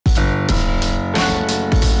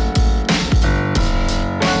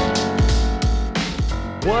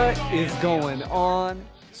What is going on,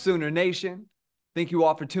 Sooner Nation? Thank you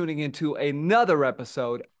all for tuning into another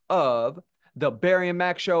episode of the Barry and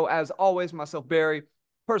Mack Show. As always, myself, Barry,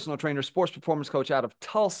 personal trainer, sports performance coach out of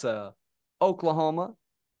Tulsa, Oklahoma.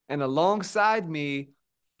 And alongside me,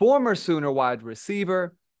 former Sooner wide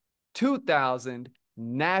receiver, 2000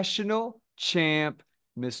 national champ,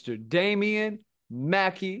 Mr. Damian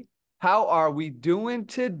Mackey. How are we doing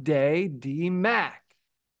today, DMack?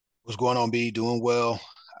 What's going on, B? Doing well.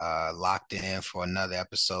 Locked in for another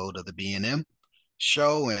episode of the B&M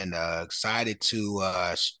show, and excited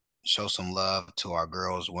to show some love to our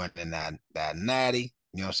girls winning that natty.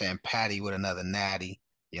 You know what I'm saying? Patty with another natty.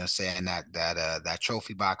 You know what I'm saying? That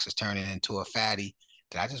trophy box is turning into a fatty.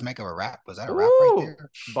 Did I just make up a rap? Was that a rap right Ooh, there?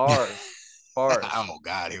 bars, bars. Oh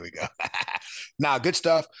God, here we go. Nah, good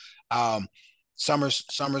stuff. Um, summer's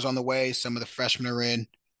on the way. Some of the freshmen are in.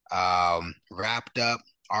 Wrapped up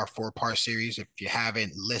our 4-part series. If you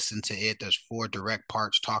haven't listened to it, there's 4 direct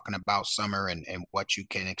parts talking about summer and what you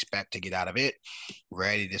can expect to get out of it.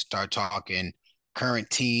 Ready to start talking current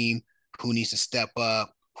team, who needs to step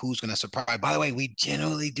up, who's going to surprise. By the way, we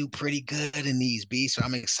generally do pretty good in these, B. So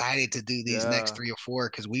I'm excited to do these next Yeah, 3 or 4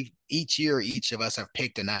 because each year, each of us have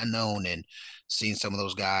picked an unknown and seen some of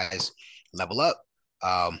those guys level up.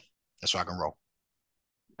 Let's rock and roll.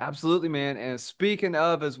 absolutely, man. And speaking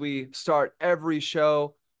of, as we start every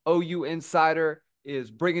show, OU Insider is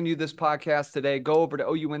bringing you this podcast today. Go over to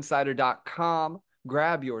ouinsider.com,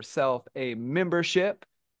 grab yourself a membership,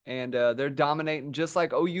 and they're dominating just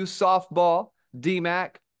like OU softball.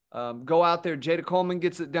 DMack, go out there. Jada Coleman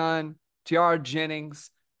gets it done. Tiara Jennings,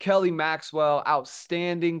 Kelly Maxwell,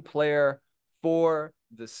 outstanding player for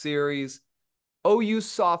the series. OU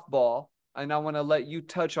softball, and I want to let you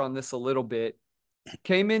touch on this a little bit,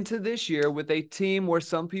 came into this year with a team where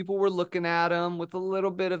some people were looking at them with a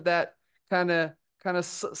little bit of that kind of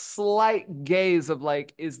slight gaze of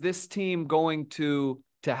like, is this team going to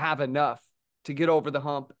have enough to get over the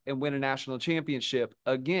hump and win a national championship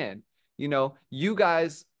again? You know, you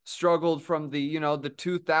guys struggled from the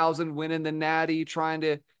 2000 winning the Natty, trying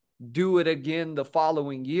to do it again the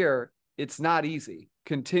following year. It's not easy.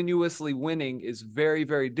 Continuously winning is very,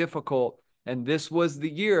 very difficult. And this was the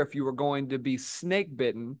year, if you were going to be snake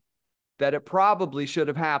bitten, that it probably should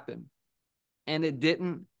have happened. And it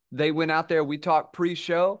didn't. They went out there. We talked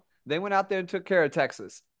pre-show. They went out there and took care of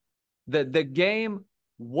Texas. The game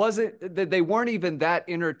wasn't, they weren't even that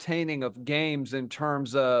entertaining of games in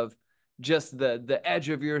terms of just the edge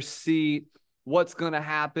of your seat, what's going to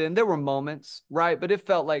happen. There were moments, right? But it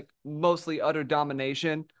felt like mostly utter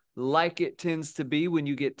domination, like it tends to be when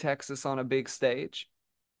you get Texas on a big stage.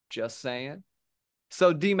 Just saying.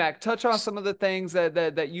 So DMac, touch on some of the things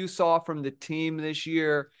that you saw from the team this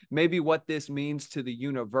year, maybe what this means to the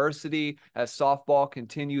university as softball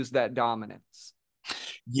continues that dominance.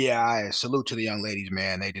 Yeah, I salute to the young ladies,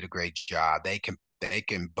 man. They did a great job. They can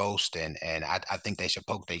boast and I think they should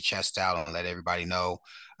poke their chest out and let everybody know.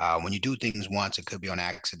 When you do things once, it could be on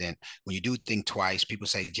accident. When you do think twice, people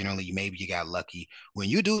say generally maybe you got lucky. When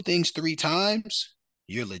you do things 3 times,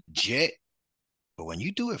 you're legit. But when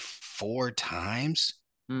you do it 4 times,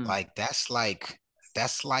 Mm. like that's like,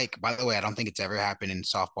 by the way, I don't think it's ever happened in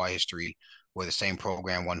softball history where the same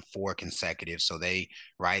program won 4 consecutive. So they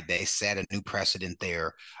set a new precedent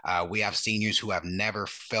there. We have seniors who have never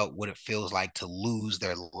felt what it feels like to lose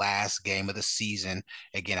their last game of the season.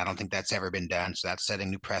 Again, I don't think that's ever been done. So that's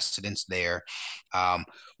setting new precedents there. Um,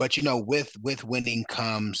 but with winning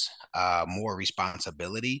comes more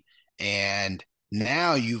responsibility. And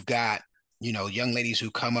now you've got young ladies who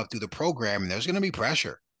come up through the program, and there's going to be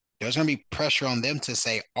pressure. There's going to be pressure on them to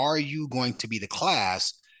say, are you going to be the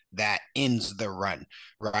class that ends the run,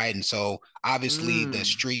 right? And so obviously Mm.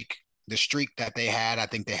 the streak that they had, I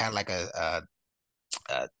think they had like a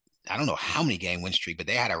I don't know how many game win streak, but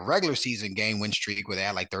they had a regular season game win streak where they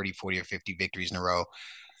had like 30, 40, or 50 victories in a row.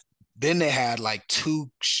 Then they had like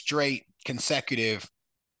 2 straight consecutive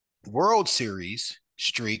World Series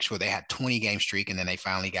streaks where they had 20 game streak and then they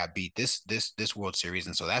finally got beat this World Series,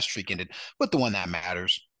 and so that streak ended. But the one that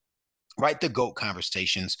matters, right? The GOAT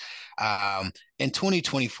conversations. In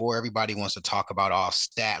 2024, everybody wants to talk about all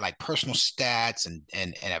like personal stats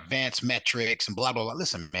and advanced metrics and blah blah blah.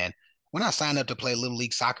 Listen, man, when I signed up to play Little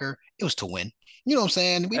League Soccer, it was to win. You know what I'm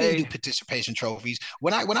saying? We didn't do Hey, participation trophies.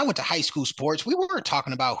 When I went to high school sports, we weren't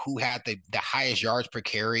talking about who had the highest yards per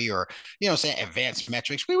carry or what I'm saying, advanced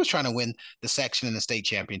metrics. We was trying to win the section and the state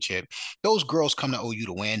championship. Those girls come to OU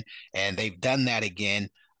to win, and they've done that again.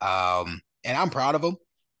 And I'm proud of them.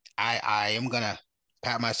 I am gonna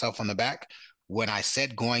pat myself on the back. when I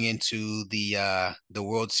said going into the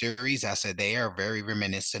World Series, I said they are very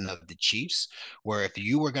reminiscent of the Chiefs. Where if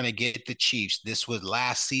you were going to get the Chiefs, this was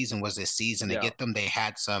last season was the season to Yeah. get them. They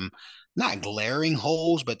had some not glaring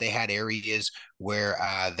holes, but they had areas where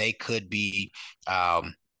they could be.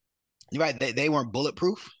 Right, they weren't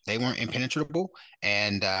bulletproof. They weren't impenetrable.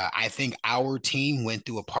 And I think our team went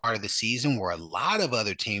through a part of the season where a lot of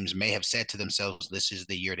other teams may have said to themselves, "This is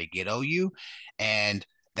the year to get OU," and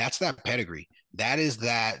that's that pedigree. That is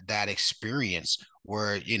that experience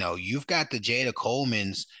where you've got the Jada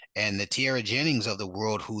Colemans and the Tierra Jennings of the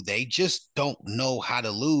world who they just don't know how to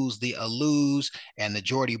lose. The Alus and the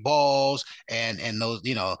Jordy Balls and those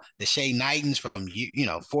the Shay Knightons from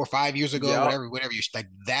 4 or 5 years ago, Yeah. whatever you like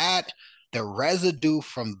that the residue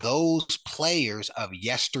from those players of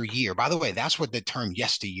yesteryear. By the way, that's what the term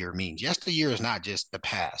yesteryear means. Yesteryear is not just the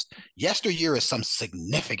past. Yesteryear is some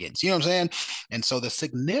significance. You know what I'm saying? And so the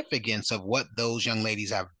significance of what those young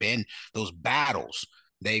ladies have been, those battles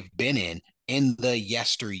they've been in the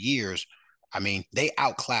yesteryears. I mean, they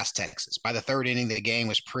outclassed Texas. By the third inning, the game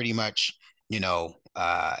was pretty much, it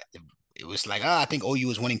was like, I think OU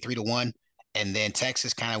was winning 3-1. And then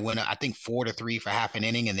Texas kind of went, I think 4-3 for half an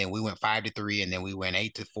inning, and then we went 5-3, and then we went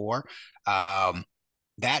 8-4.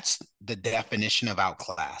 That's the definition of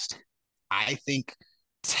outclassed. I think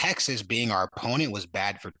Texas being our opponent was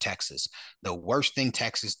bad for Texas. The worst thing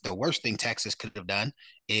Texas could have done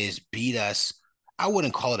is beat us. I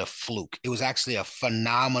wouldn't call it a fluke. It was actually a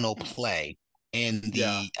phenomenal play in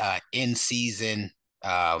Yeah. the in season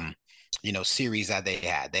series that they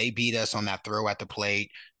had. They beat us on that throw at the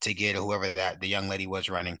plate to get whoever that the young lady was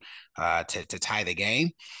running to tie the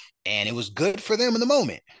game, and it was good for them in the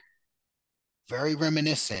moment. Very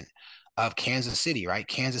reminiscent of Kansas City, right?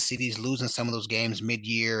 Kansas City's losing some of those games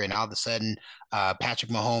mid-year, and all of a sudden,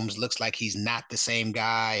 Patrick Mahomes looks like he's not the same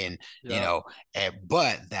guy, and Yeah.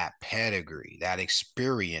 but that pedigree, that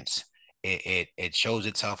experience, it shows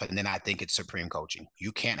itself, and then I think it's supreme coaching.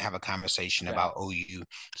 You can't have a conversation Yeah. about OU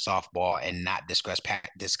softball and not discuss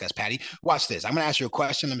Patty. Watch this. I'm gonna ask you a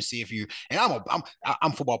question. Let me see if you and I'm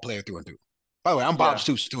a football player through and through. By the way, I'm Bob Yeah.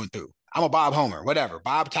 Stoops through and through. I'm a Bob Homer, whatever.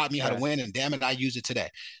 Bob taught me how to Okay. win, and damn it, I use it today.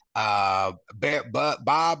 Bob,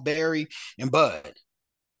 Barry, and Bud.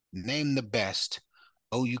 Name the best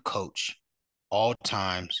OU coach all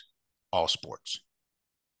times, all sports.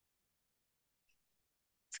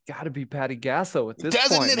 It's got to be Patty Gasso at this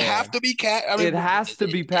Doesn't point, it have man. to be Cat? I It mean, has to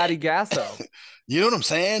be Patty Gasso. you know what I'm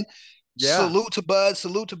saying? Yeah. Salute to Bud,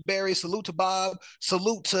 salute to Barry, salute to Bob,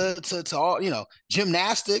 salute to all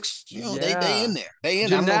gymnastics. They Yeah. in there. They in.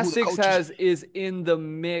 I don't know who the Gymnastics coaches. has is in the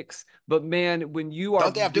mix, but man, when you are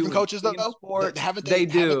Don't they have different doing coaches team though? sports, Haven't they?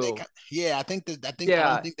 they Haven't they? do. Yeah, I don't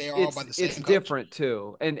Yeah, think they are all by the it's same coach. different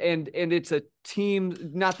too. And it's a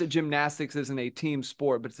team, not that gymnastics isn't a team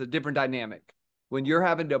sport, but it's a different dynamic. When you're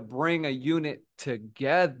having to bring a unit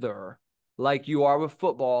together like you are with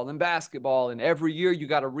football and basketball, and every year you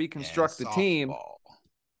got to And reconstruct the team. softball.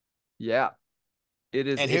 Yeah, it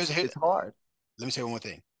is And here it's hard. let me say one more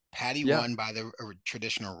thing. Patty Yeah. won by the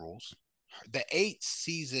traditional rules. The eighth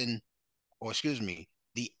season, or excuse me,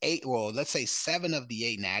 the eight, well, let's say 7 of the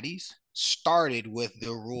 8 natties started with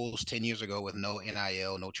the rules 10 years ago with no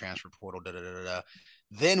NIL, no transfer portal, da da da da.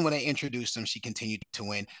 Then when they introduced them, she continued to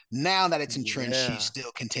win. Now that it's entrenched, she's Yeah.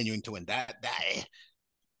 still continuing to win. That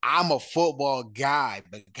I'm a football guy,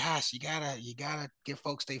 but gosh, you gotta give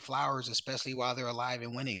folks their flowers, especially while they're alive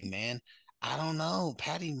and winning, man. I don't know.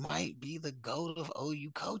 Patty might be the goat of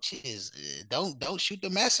OU coaches. Don't shoot the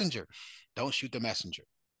messenger. Don't shoot the messenger.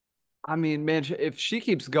 I mean, man, if she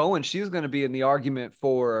keeps going, she's going to be in the argument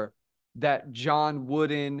for that John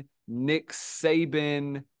Wooden, Nick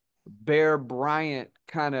Saban, Bear Bryant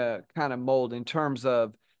kind of mold in terms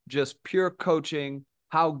of just pure coaching.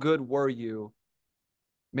 How good were you,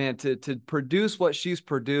 man, to produce what she's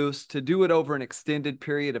produced, to do it over an extended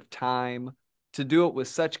period of time, to do it with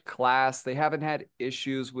such class. They haven't had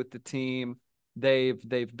issues with the team. They've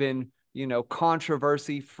been,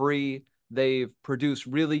 controversy free. They've produced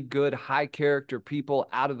really good high character people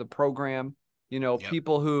out of the program. Yep.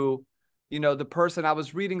 People who, the person I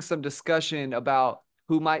was reading some discussion about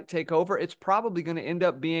who might take over, it's probably going to end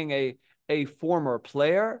up being a former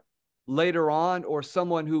player later on, or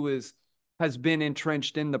someone who has been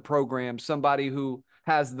entrenched in the program, somebody who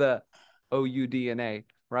has the OU DNA,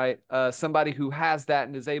 right? Somebody who has that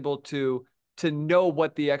and is able to know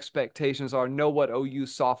what the expectations are, know what OU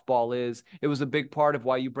softball is. It was a big part of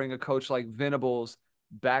why you bring a coach like Venables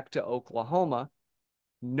back to Oklahoma,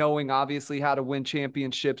 knowing obviously how to win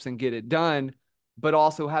championships and get it done, but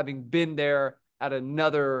also having been there at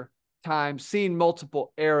another time, seen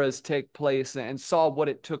multiple eras take place, and saw what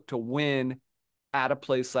it took to win at a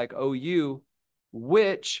place like OU,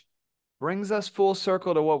 which brings us full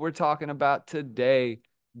circle to what we're talking about today,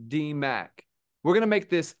 DMack. We're going to make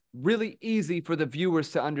this really easy for the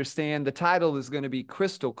viewers to understand. The title is going to be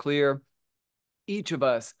crystal clear. Each of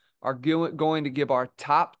us are going to give our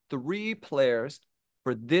top 3 players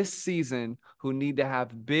for this season who need to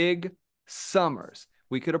have big summers.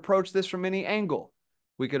 We could approach this from any angle.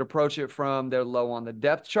 We could approach it from they're low on the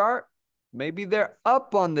depth chart. Maybe they're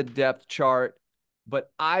up on the depth chart.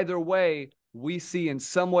 But either way, we see in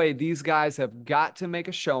some way these guys have got to make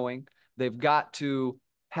a showing. They've got to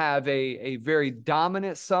have a very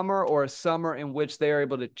dominant summer, or a summer in which they are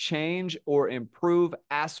able to change or improve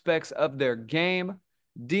aspects of their game.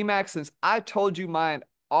 DMack, since I told you mine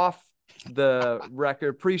off the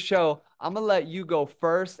record pre-show, I'm going to let you go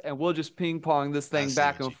first, and we'll just ping pong this I thing see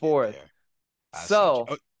back what and you did forth. there. I see what you. So,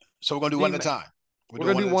 Oh, so we're gonna do one at a DMack, time. We're we're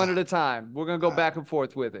doing going to one do at a one time. at a time. We're going to go All right. back and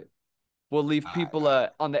forth with it. We'll leave All right. people All right.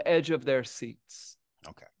 on the edge of their seats.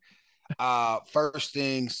 Okay. First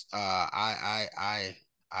things,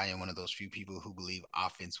 I am one of those few people who believe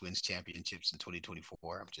offense wins championships in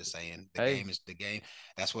 2024. I'm just saying the Hey, game is the game.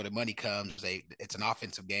 That's where the money comes. It's an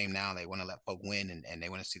offensive game now. They want to let folk win, and they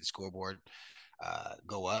want to see the scoreboard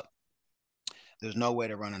go up. There's no way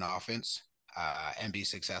to run an offense and be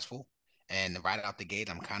successful. And right out the gate,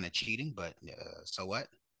 I'm kind of cheating, but so what?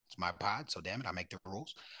 It's my pod, so damn it, I make the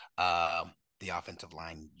rules. The offensive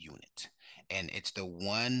line unit, and it's the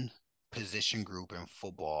one position group in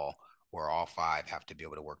football where all 5 have to be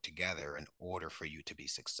able to work together in order for you to be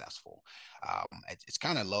successful. It's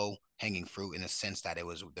kind of low hanging fruit in the sense that it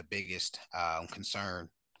was the biggest concern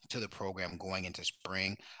to the program going into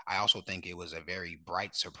spring. I also think it was a very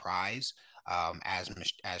bright surprise as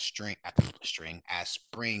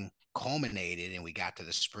spring culminated and we got to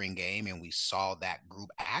the spring game and we saw that group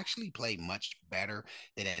actually play much better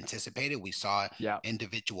than anticipated. We saw yeah,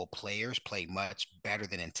 individual players play much better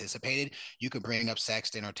than anticipated. You could bring up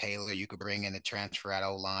Sexton or Taylor. You could bring in the transfer at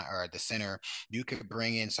O-line or at the center. You could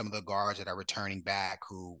bring in some of the guards that are returning back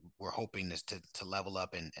who we're hoping to level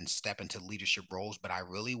up and step into leadership roles. But I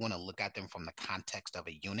really want to look at them from the context of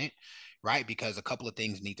a unit, right? Because a couple of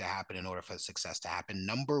things need to happen in order for success to happen.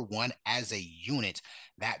 Number one, as a unit,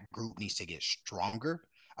 that group needs to get stronger.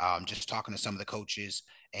 Just talking to some of the coaches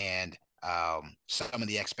and some of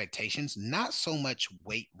the expectations, not so much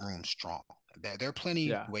weight room strong. They're plenty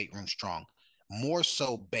yeah, weight room strong, more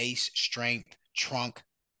so base strength, trunk,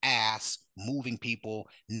 ass, moving people,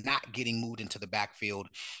 not getting moved into the backfield.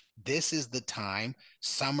 This is the time.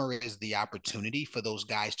 Summer is the opportunity for those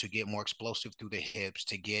guys to get more explosive through the hips,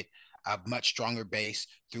 to get a much stronger base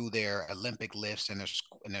through their Olympic lifts and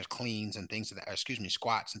their cleans and things of that, excuse me,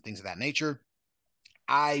 squats and things of that nature.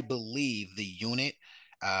 I believe the unit,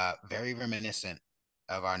 very reminiscent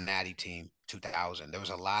of our Natty team 2000. There was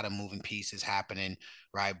a lot of moving pieces happening,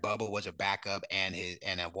 right? Bubba was a backup and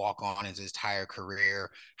a walk on his entire career.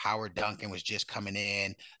 Howard Duncan was just coming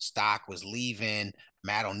in. Stock was leaving.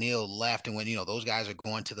 Matt O'Neill left, and when those guys are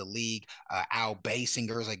going to the league, Al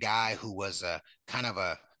Basinger is a guy who was a kind of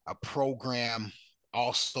a program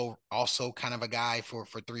also kind of a guy for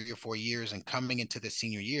 3 or 4 years, and coming into the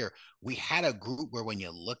senior year we had a group where when you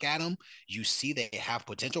look at them you see they have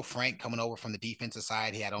potential. Frank coming over from the defensive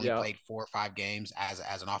side, he had only yeah. played 4 or 5 games as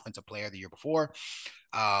an offensive player the year before.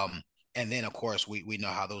 um and then of course we know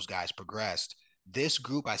how those guys progressed. This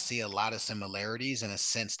group, I see a lot of similarities in a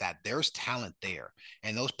sense that there's talent there,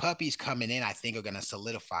 and those puppies coming in I think are going to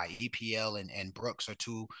solidify. EPL and Brooks are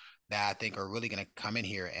 2 that I think are really going to come in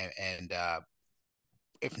here and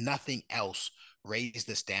if nothing else, raise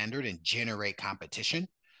the standard and generate competition.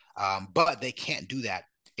 But they can't do that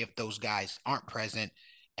if those guys aren't present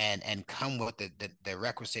and come with the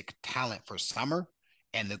requisite talent for summer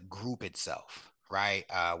and the group itself. Right.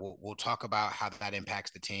 We'll talk about how that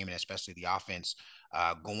impacts the team and especially the offense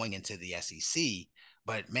going into the SEC.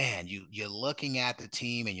 But man, you're looking at the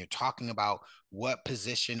team and you're talking about what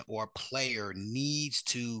position or player needs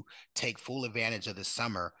to take full advantage of the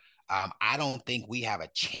summer. I don't think we have a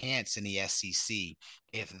chance in the SEC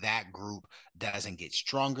if that group doesn't get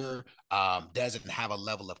stronger, doesn't have a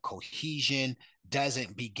level of cohesion,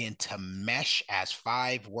 doesn't begin to mesh as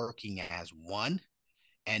 5 working as one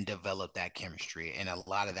and develop that chemistry. And a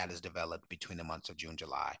lot of that is developed between the months of June,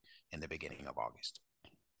 July, and the beginning of August.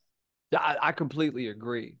 I completely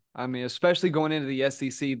agree. I mean, especially going into the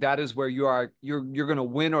SEC, that is where you're going to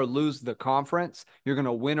win or lose the conference. You're going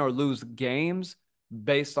to win or lose games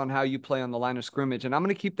based on how you play on the line of scrimmage. And I'm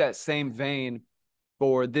going to keep that same vein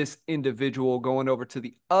for this individual going over to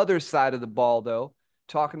the other side of the ball, though,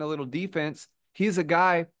 talking a little defense, he's a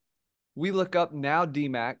guy we look up now,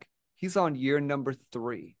 DMack. He's on year number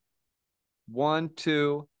 3. 1,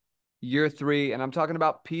 2, year 3. And I'm talking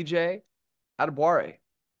about PJ Adebawore.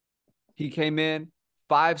 He came in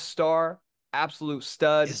 5-star, absolute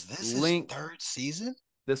stud, Is this his linked. third season?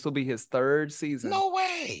 This will be his 3rd season. No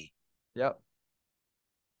way. Yep.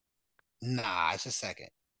 Nah, it's a second.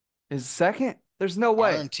 His 2nd? There's no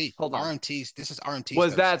way. RMT. Hold on. RMT's. This is RMT's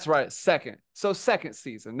Was third That's season. right. 2nd. So 2nd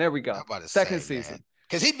season. There we I'm go. about to 2nd say, man. season.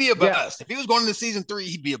 Because he'd be a Yeah. bust. If he was going into season 3,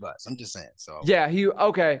 he'd be a bust. I'm just saying. So Yeah,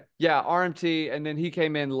 okay. Yeah, RMT, and then he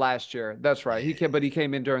came in last year. That's right. yeah. But he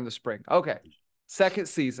came in during the spring. Okay. 2nd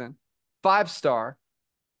season, 5-star.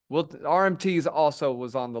 Well, RMT's also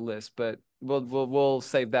was on the list, but we'll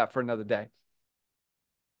save that for another day.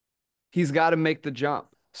 He's got to make the jump.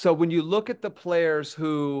 So when you look at the players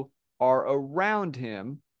who are around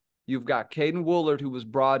him, you've got Caden Woolard, who was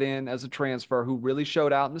brought in as a transfer, who really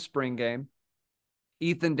showed out in the spring game.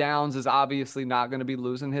 Ethan Downs is obviously not going to be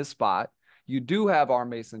losing his spot. You do have R.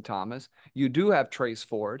 Mason Thomas. You do have Trace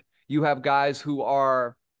Ford. You have guys who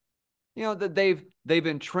are, that they've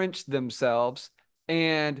entrenched themselves.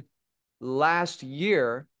 And last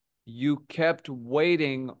year, you kept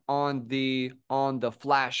waiting on the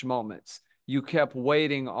flash moments. You kept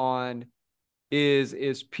waiting on, is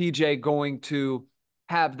PJ going to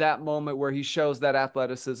have that moment where he shows that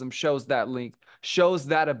athleticism, shows that length, shows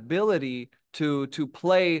that ability to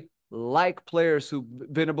play like players who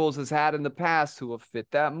Venables has had in the past who have fit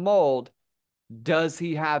that mold? Does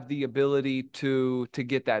he have the ability to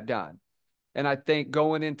get that done? And I think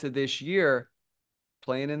going into this year,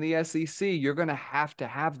 playing in the SEC, you're going to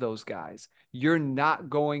have those guys. You're not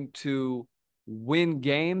going to win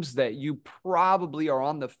games that you probably are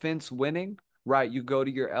on the fence winning, right? You go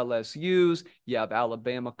to your LSUs, you have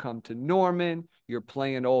Alabama come to Norman, you're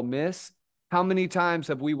playing Ole Miss. How many times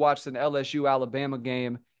have we watched an LSU Alabama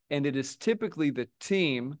game and it is typically the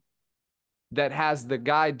team that has the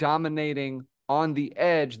guy dominating on the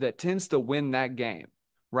edge that tends to win that game,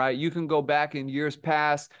 right? You can go back in years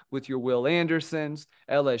past with your Will Andersons.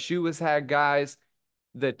 LSU has had guys.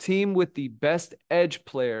 The team with the best edge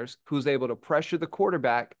players who's able to pressure the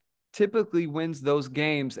quarterback typically wins those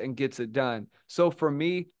games and gets it done. So for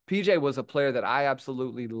me, PJ was a player that I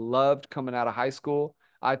absolutely loved coming out of high school.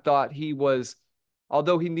 I thought he was,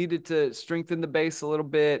 although he needed to strengthen the base a little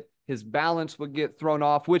bit, his balance would get thrown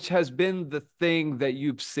off, which has been the thing that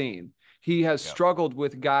you've seen. He has Yep. struggled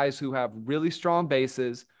with guys who have really strong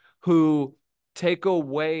bases, who take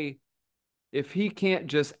away, if he can't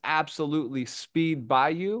just absolutely speed by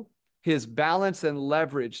you, his balance and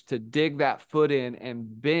leverage to dig that foot in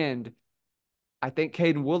and bend, I think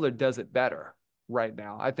Caden Woolard does it better right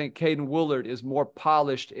now. I think Caden Woolard is more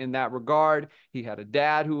polished in that regard. He had a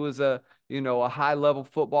dad who was a high level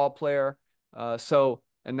football player.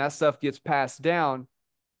 And that stuff gets passed down.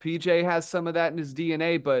 PJ has some of that in his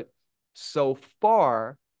DNA, but so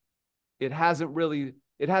far it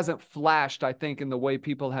hasn't flashed, I think, in the way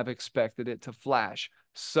people have expected it to flash.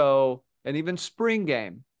 So, and even spring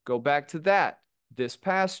game, go back to that this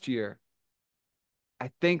past year.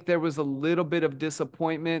 I think there was a little bit of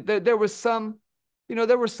disappointment. There was some,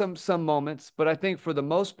 there were some moments, but I think for the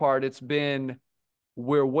most part, it's been,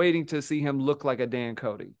 we're waiting to see him look like a Dan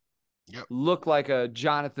Cody, Yep. look like a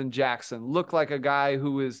Jonathan Jackson, look like a guy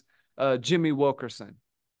who is Jimmy Wilkerson,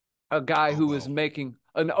 a guy who is Oboe. making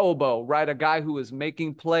an oboe, right? A guy who is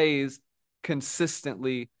making plays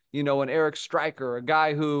consistently, an Eric Stryker, a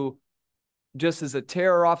guy who just is a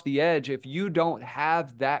terror off the edge. If you don't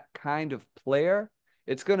have that kind of player,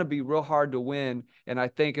 it's going to be real hard to win. And I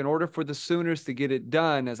think in order for the Sooners to get it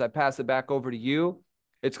done, as I pass it back over to you,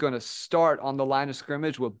 it's going to start on the line of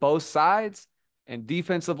scrimmage with both sides, and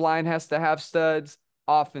defensive line has to have studs.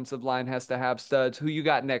 Offensive line has to have studs. Who you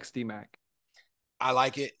got next, DMack? I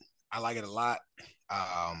like it. I like it a lot.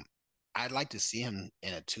 I'd like to see him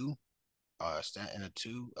in a two, in a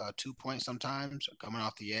 2 point sometimes, coming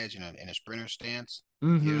off the edge in a sprinter stance. You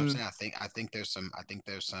know what I'm Mm-hmm. saying? I think there's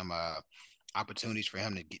some opportunities for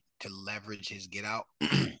him to leverage his get out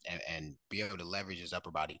and be able to leverage his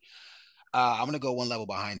upper body. I'm gonna go one level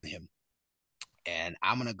behind him, and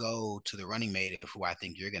I'm gonna go to the running mate of who I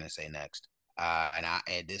think you're gonna say next.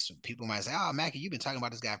 And this people might say, "Oh, Mackie, you've been talking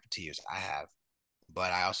about this guy for 2 years." I have,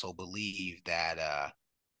 but I also believe that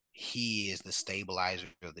he is the stabilizer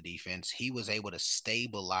of the defense. He was able to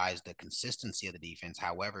stabilize the consistency of the defense.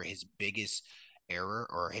 However, his biggest error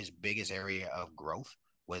or his biggest area of growth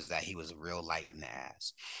was that he was real light in the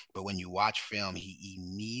ass. But when you watch film, he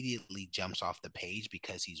immediately jumps off the page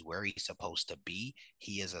because he's where he's supposed to be.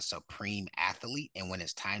 He is a supreme athlete. And when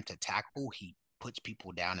it's time to tackle, he puts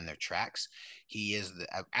people down in their tracks. He is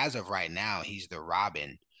as of right now, he's the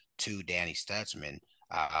Robin to Danny Stutzman.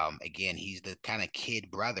 Again, he's the kind of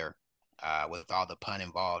kid brother, with all the pun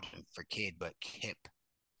involved for kid, but Kip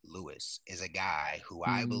Lewis is a guy who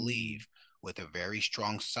I Mm, believe, with a very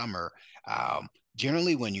strong summer,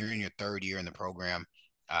 generally when you're in your third year in the program,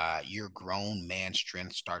 your grown man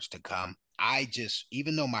strength starts to come. I just,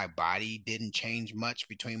 even though my body didn't change much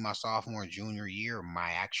between my sophomore and junior year,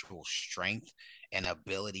 my actual strength and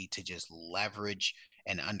ability to just leverage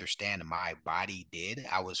and understand my body did.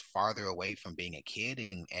 I was farther away from being a kid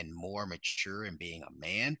and more mature and being a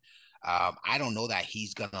man. I don't know that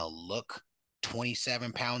he's going to look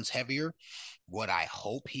 27 pounds heavier. What I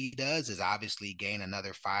hope he does is obviously gain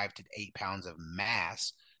another 5 to 8 pounds of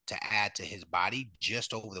mass to add to his body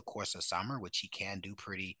just over the course of summer, which he can do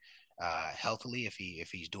pretty healthily if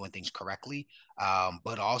he's doing things correctly.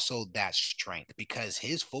 But also that strength, because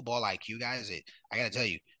his football IQ, guys, I got to tell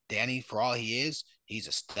you, Danny, for all he is, he's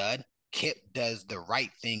a stud. Kip does the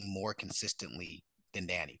right thing more consistently than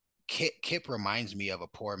Danny. Kip reminds me of a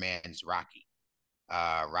poor man's Rocky.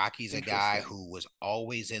 Rocky's a guy interesting. who was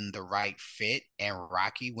always in the right fit, and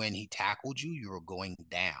Rocky, when he tackled you, you were going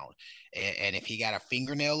down. And if he got a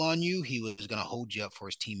fingernail on you, he was going to hold you up for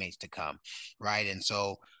his teammates to come, right? And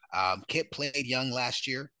so Kip played young last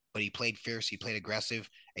year, but he played fierce, he played aggressive.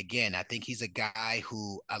 Again, I think he's a guy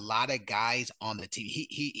who a lot of guys on the team,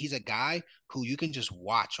 he's a guy who you can just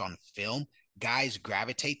watch on film. Guys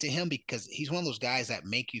gravitate to him because he's one of those guys that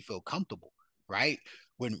make you feel comfortable, right?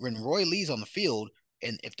 When Roy Lee's on the field,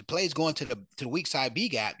 and if the play is going to the weak side B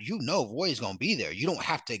gap, you know Roy is going to be there. You don't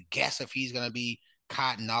have to guess if he's going to be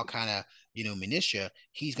caught in all kind of minutia.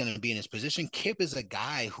 He's going to be in his position. Kip is a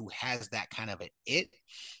guy who has that kind of it,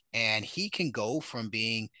 and he can go from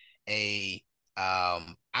being a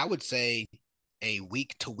I would say a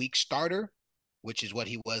week to week starter, which is what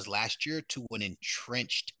he was last year, to an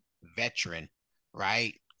entrenched veteran,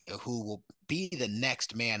 right? Who will be the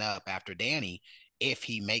next man up after Danny if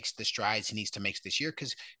he makes the strides he needs to make this year.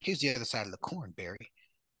 Because here's the other side of the coin, Barry.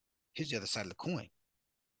 Here's the other side of the coin.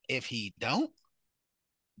 If he don't,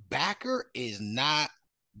 Backer is not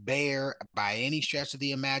bare by any stretch of the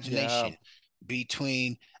Yeah. imagination.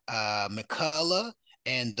 Between McCullough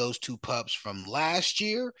and those two pups from last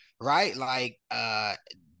year, right? Like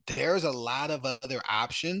there's a lot of other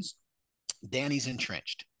options. Danny's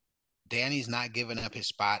entrenched. Danny's not giving up his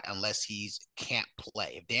spot unless he's can't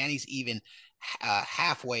play. If Danny's even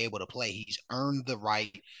halfway able to play, he's earned the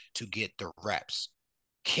right to get the reps.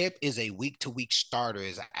 Kip is a week to week starter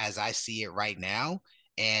as I see it right now.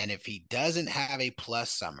 And if he doesn't have a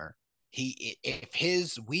plus summer, if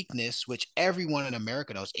his weakness, which everyone in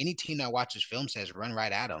America knows, any team that watches film says run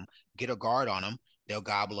right at him, get a guard on him, they'll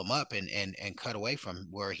gobble him up and cut away from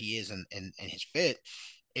where he is in his fit.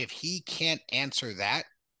 If he can't answer that,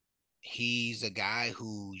 he's a guy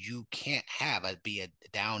who you can't have be a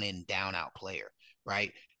down in, down out player,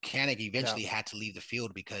 right? Kanik Yeah. eventually had to leave the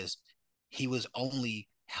field because he was only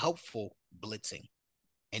helpful blitzing.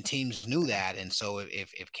 And teams knew that. And so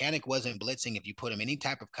if Kanik wasn't blitzing, if you put him any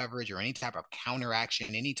type of coverage or any type of counter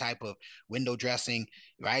action, any type of window dressing,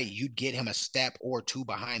 right, you'd get him a step or two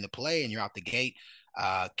behind the play and you're out the gate.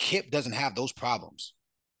 Kip doesn't have those problems.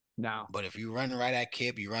 No. But if you run right at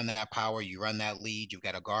Kip, you run that power, you run that lead, you've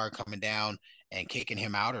got a guard coming down and kicking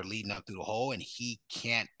him out or leading up through the hole, and he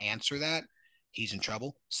can't answer that, he's in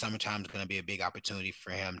trouble. Summertime's going to be a big opportunity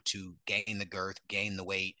for him to gain the girth, gain the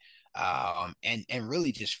weight, and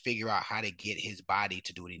really just figure out how to get his body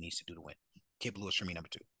to do what he needs to do to win. Kip Lewis for me, number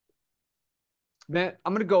two. Man,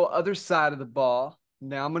 I'm going to go other side of the ball.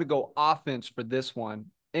 Now I'm going to go offense for this one.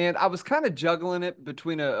 And I was kind of juggling it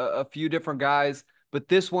between a few different guys, but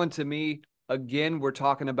this one to me, again, we're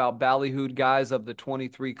talking about ballyhooed guys of the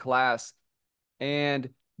 23 class. And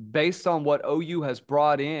based on what OU has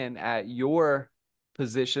brought in at your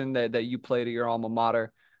position that you played at your alma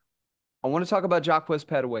mater, I want to talk about Jacquez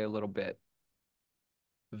Petaway a little bit.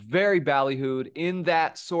 Very ballyhooed in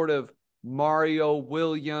that sort of Mario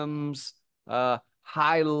Williams,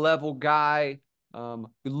 high level guy.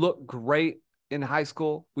 Looked great in high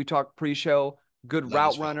school. We talked pre-show. Good Love his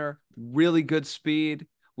route film. runner, really good speed.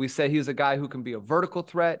 We said he's a guy who can be a vertical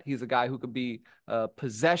threat. He's a guy who could be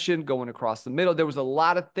possession going across the middle. There was a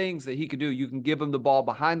lot of things that he could do. You can give him the ball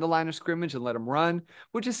behind the line of scrimmage and let him run,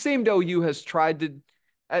 which it seemed OU has tried to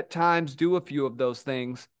at times do a few of those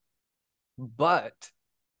things. But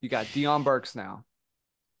you got Deion Burks now.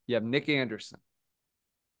 You have Nick Anderson.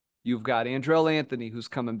 You've got Andrell Anthony, who's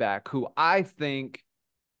coming back, who I think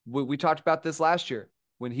we talked about this last year.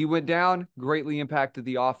 When he went down, greatly impacted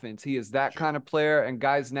the offense. He is that Sure. kind of player. And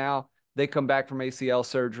guys now, they come back from ACL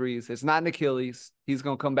surgeries. It's not an Achilles. He's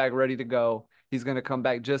going to come back ready to go. He's going to come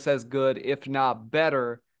back just as good, if not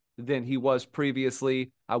better, than he was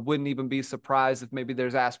previously. I wouldn't even be surprised if maybe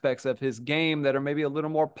there's aspects of his game that are maybe a little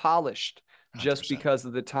more polished just 100%. because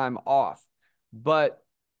of the time off. But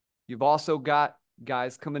you've also got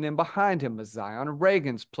guys coming in behind him, as Zion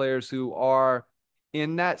Reagan's, players who are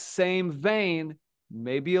in that same vein,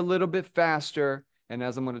 maybe a little bit faster. And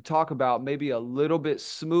as I'm going to talk about, maybe a little bit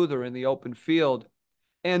smoother in the open field.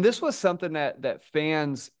 And this was something that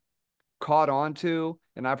fans caught on to,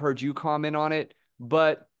 and I've heard you comment on it,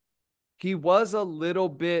 but he was a little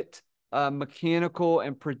bit mechanical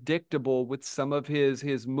and predictable with some of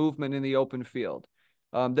his movement in the open field.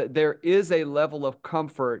 That there is a level of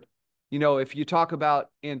comfort. You know, if you talk about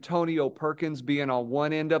Antonio Perkins being on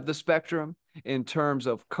one end of the spectrum in terms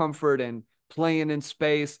of comfort and playing in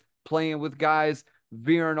space, playing with guys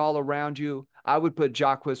veering all around you, I would put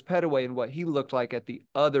Jacquez Petaway in what he looked like at the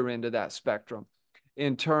other end of that spectrum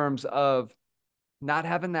in terms of not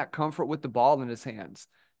having that comfort with the ball in his hands,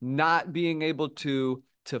 not being able to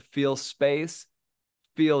feel space,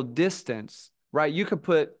 feel distance, right? You could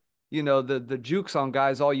put, you know, the jukes on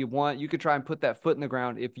guys all you want. You could try and put that foot in the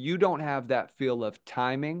ground. If you don't have that feel of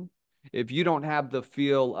timing, if you don't have the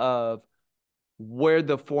feel of where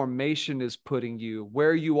the formation is putting you,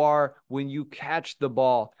 where you are when you catch the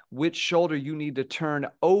ball, which shoulder you need to turn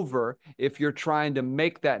over if you're trying to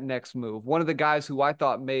make that next move. One of the guys who I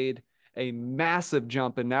thought made a massive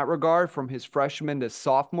jump in that regard from his freshman to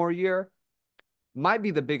sophomore year might be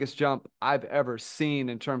the biggest jump I've ever seen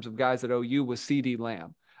in terms of guys at OU was CD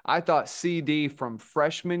Lamb. I thought CD from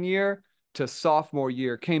freshman year to sophomore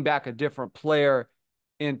year came back a different player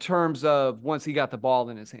in terms of once he got the ball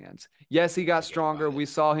in his hands. Yes, he got Forget stronger. about it. We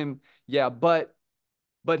saw him, yeah, but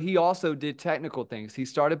he also did technical things. He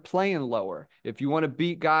started playing lower. If you want to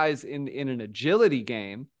beat guys in an agility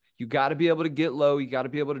game, you got to be able to get low. You got to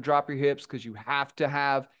be able to drop your hips because you have to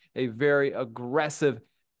have a very aggressive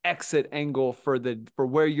exit angle for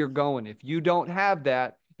where you're going. If you don't have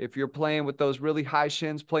that, if you're playing with those really high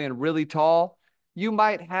shins, playing really tall, you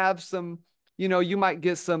might have some, you know, you might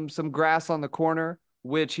get some grass on the corner,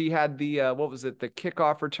 which he had the what was it, the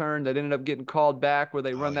kickoff return that ended up getting called back where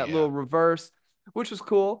they Oh run that yeah. little reverse, which was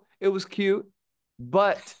cool. It was cute.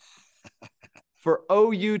 But for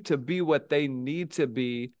OU to be what they need to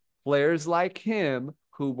be, players like him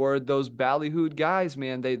who were those ballyhooed guys,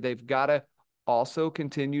 man, they've got to also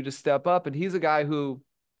continue to step up. And he's a guy who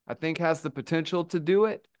I think has the potential to do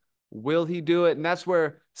it. Will he do it? And that's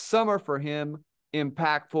where summer for him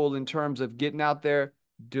impactful in terms of getting out there,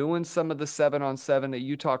 doing some of the 7-on-7 that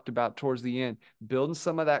you talked about towards the end, building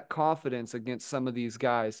some of that confidence against some of these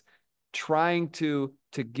guys, trying to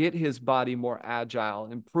get his body more agile,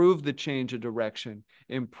 improve the change of direction,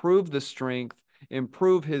 improve the strength,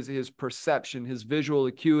 improve his perception, his visual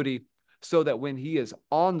acuity, so that when he is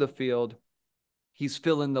on the field, he's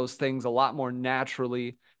feeling those things a lot more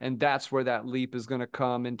naturally. And that's where that leap is going to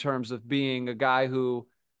come in terms of being a guy who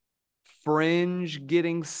fringe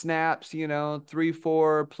getting snaps, you know, 3,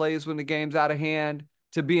 4 plays when the game's out of hand,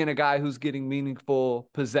 to being a guy who's getting meaningful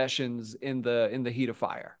possessions in the heat of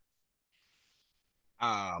fire.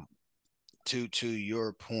 Um, to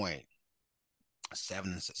your point,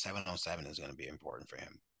 7-on-7 is going to be important for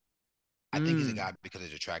him. I think he's a Mm, guy because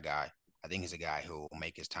he's a track guy. I think he's a guy who will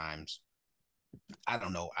make his times. I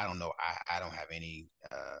don't know. I don't know. I don't have any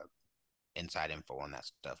inside info on that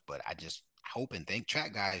stuff, but I just hope and think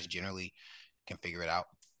track guys generally can figure it out.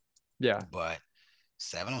 yeah. But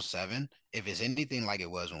 7-on-7, if it's anything like it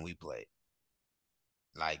was when we played,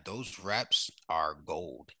 like those reps are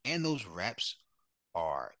gold, and those reps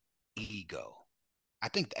are ego. I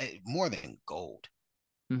think more than gold.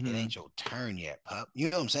 It Mm-hmm. ain't your turn yet, pup. You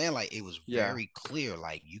know what I'm saying? Like it was Yeah. very clear.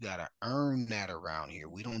 Like you gotta earn that around here.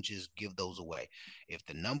 We don't just give those away. If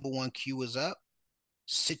the number one cue is up,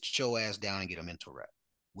 sit your ass down and get a mental rep.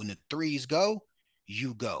 When the threes go,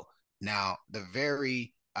 you go. Now the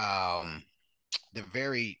very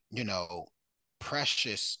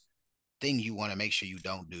precious thing you want to make sure you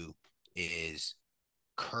don't do is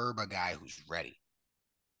curb a guy who's ready.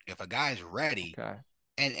 If a guy's ready, Okay.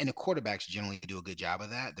 and the quarterbacks generally do a good job of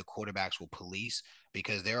that. The quarterbacks will police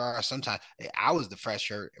because there are sometimes I was the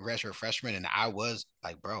redshirt freshman, and I was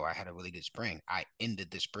like, bro, I had a really good spring. I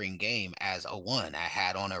ended the spring game as a one. I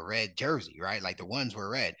had on a red jersey, right? Like the ones were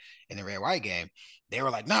red in the red white game. They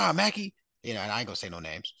were like, nah, Mackie. You know, and I ain't gonna say no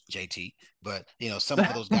names, JT, but some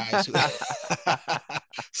of those guys who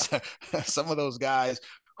some of those guys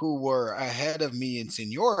who were ahead of me in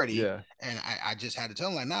seniority, Yeah. and I just had to tell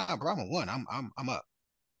them like, nah, bro, I'm a one. I'm up.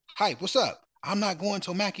 Hype, what's up? I'm not going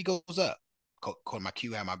until Mackey goes up. Caught my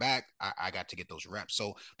cue, had my back. I got to get those reps.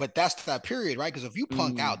 So, but that's that period, right? Because if you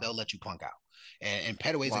punk out, Mm, they'll let you punk out. And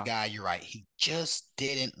Petaway's a wow. guy. You're right. He just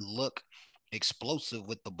didn't look explosive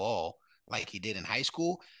with the ball like he did in high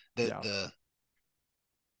school. The Yeah. the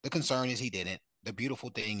the concern is he didn't. The beautiful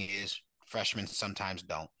thing is freshmen sometimes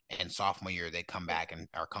don't. And sophomore year, they come back and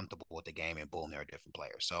are comfortable with the game, and boom, they're a different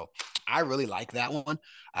player. So I really like that one.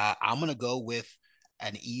 I'm gonna go with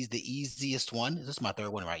the easiest one. Is this my third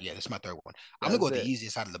one, right? Yeah, this is my third one. I'm gonna go That's with the it.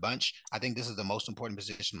 easiest out of the bunch. I think this is the most important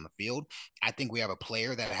position on the field. I think we have a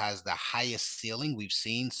player that has the highest ceiling we've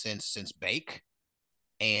seen since Bake,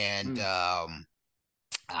 and Mm,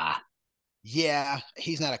 ah, yeah,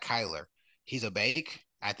 he's not a Kyler. He's a Bake.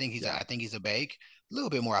 yeah. I think he's a Bake. A little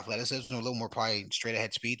bit more athleticism, a little more probably straight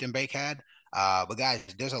ahead speed than Bake had. But guys,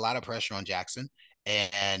 there's a lot of pressure on Jackson,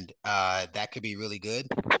 and that could be really good,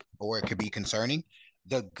 or it could be concerning.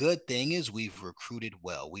 The good thing is we've recruited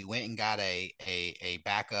well. We went and got a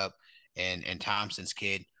backup and Thompson's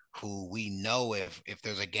kid who we know if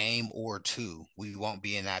there's a game or two, we won't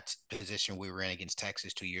be in that position we were in against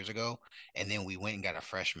Texas 2 years ago. And then we went and got a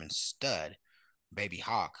freshman stud, Baby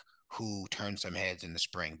Hawk, who turned some heads in the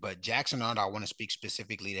spring. But Jackson Arnold, I want to speak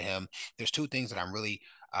specifically to him. There's two things that I'm really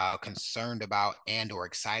concerned about and or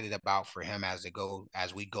excited about for him as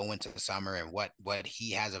we go into the summer and what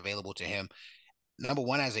he has available to him. Number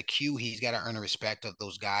one, as a Q, he's got to earn the respect of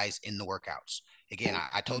those guys in the workouts. Again,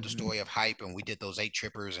 I told the Hmm. story of Hype, and we did those 8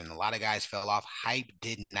 trippers, and a lot of guys fell off. Hype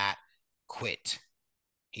did not quit.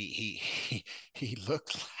 He he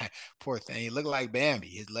looked like, poor thing. He looked like Bambi.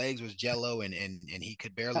 His legs was jello and he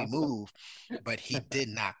could barely move, but he did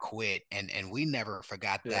not quit. And we never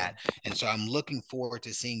forgot Yeah. that. And so I'm looking forward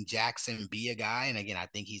to seeing Jackson be a guy. And again, I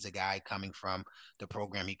think he's a guy coming from the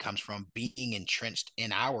program he comes from, being entrenched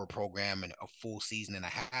in our program in a full season and a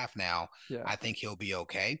half now. Yeah. I think he'll be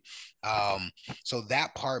okay. Um, so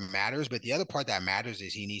that part matters, but the other part that matters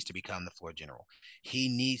is he needs to become the floor general. He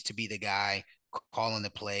needs to be the guy calling the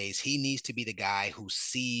plays. He needs to be the guy who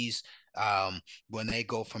sees when they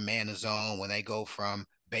go from man to zone, when they go from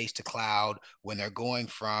base to cloud, when they're going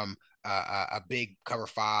from a big cover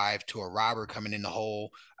five to a robber coming in the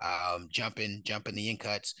hole, jumping the in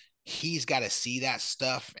cuts. He's got to see that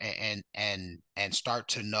stuff and start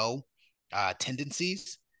to know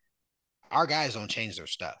tendencies. Our guys don't change their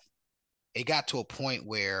stuff. It got to a point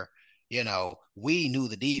where, we knew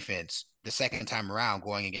the defense the second time around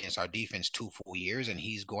going against our defense 2 full years, and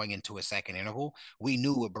he's going into a second interval. We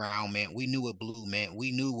knew what brown meant. We knew what blue meant.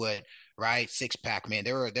 We knew what right six pack meant.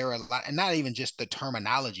 There were a lot, and not even just the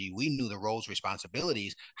terminology. We knew the roles,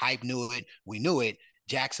 responsibilities. Hype knew it. We knew it.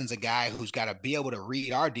 Jackson's a guy who's got to be able to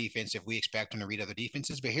read our defense if we expect him to read other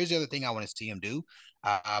defenses. But here's the other thing I want to see him do.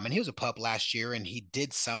 And he was a pup last year, and he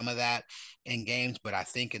did some of that in games, but I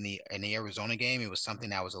think in the Arizona game, it was something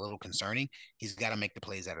that was a little concerning. He's got to make the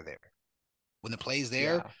plays that are there. When the play's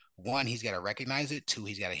there, Yeah. one, he's got to recognize it. Two,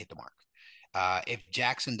 he's got to hit the mark. If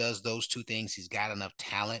Jackson does those two things, he's got enough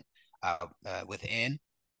talent within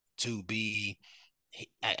to be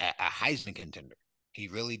a Heisman contender. He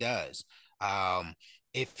really does. Um,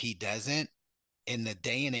 if he doesn't, in the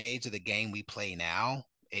day and age of the game we play now,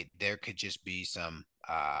 there could just be some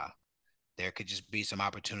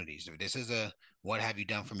opportunities. This is a what have you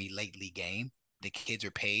done for me lately game. The kids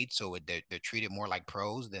are paid, so they're treated more like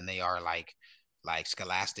pros than they are like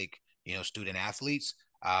scholastic, student athletes.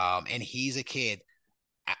 And he's a kid,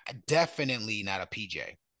 definitely not a PJ.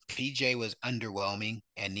 PJ was underwhelming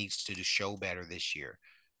and needs to show better this year.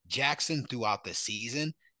 Jackson throughout the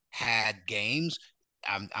season had games.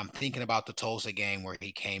 I'm thinking about the Tulsa game where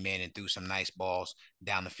he came in and threw some nice balls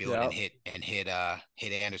down the field and Yeah.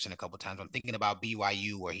 hit Anderson a couple times. I'm thinking about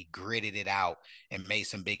BYU where he gritted it out and made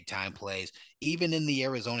some big time plays. Even in the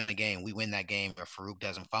Arizona game, we win that game if Farouk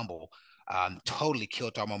doesn't fumble. Totally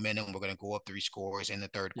killed our momentum. We're going to go up 3 scores in the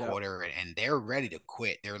third Yeah. quarter, and they're ready to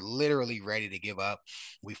quit. They're literally ready to give up.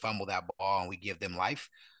 We fumble that ball and we give them life.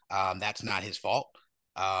 That's not his fault,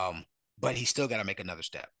 um, but he's still got to make another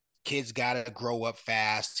step. Kid's got to grow up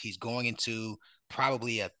fast. He's going into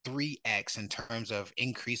probably a 3x in terms of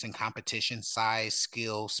increase in competition, size,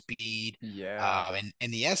 skill, speed. Yeah.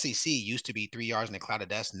 And the SEC used to be 3 yards in a cloud of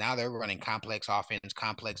dust. Now they're running complex offense,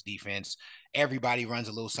 complex defense. Everybody runs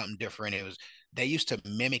a little something different. They used to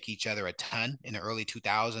mimic each other a ton in the early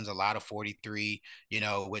 2000s. A lot of 43,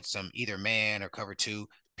 with some either man or cover two.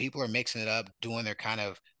 People are mixing it up, doing their kind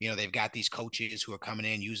of, they've got these coaches who are coming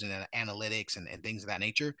in using analytics and things of that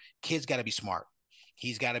nature. Kid's got to be smart.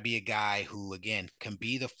 He's got to be a guy who, again, can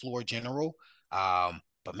be the floor general.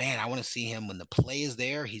 But man, I want to see him when the play is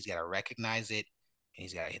there. He's got to recognize it and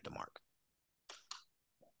he's got to hit the mark.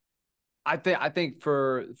 I think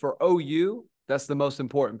for OU, that's the most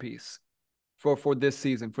important piece for this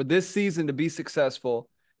season. For this season to be successful,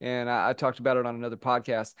 and I talked about it on another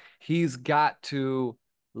podcast, he's got to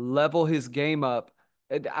level his game up.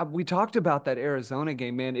 And we talked about that Arizona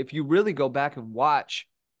game, man. If you really go back and watch,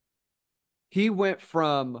 he went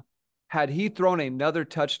from, had he thrown another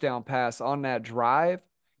touchdown pass on that drive,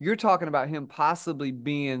 you're talking about him possibly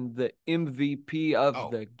being the MVP of Oh,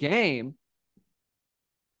 the game,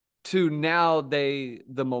 to now the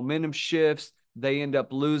momentum shifts. They end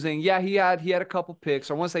up losing. Yeah, he had a couple picks.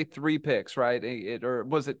 I want to say 3 picks, right? Or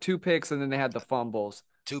was it 2 picks and then they had the fumbles?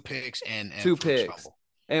 2 picks and Two Fluke's picks, fumble.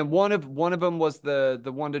 and one of them was the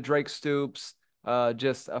one to Drake Stoops.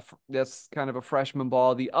 That's kind of a freshman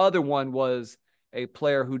ball. The other one was a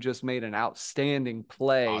player who just made an outstanding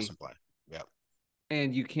play, Awesome play. Yep.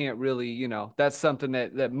 and you can't really, that's something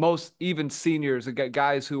that most, even seniors,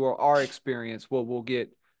 guys who are experienced, will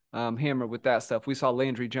get hammered with that stuff. We saw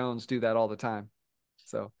Landry Jones do that all the time.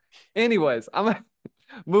 So, anyways, I'm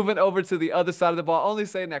moving over to the other side of the ball. Only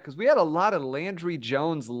saying that because we had a lot of Landry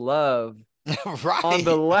Jones love on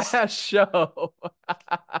the Right. last show.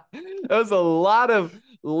 There was a lot of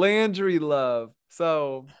Landry love.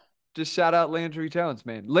 So just shout out Landry Jones,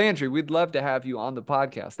 man. Landry, we'd love to have you on the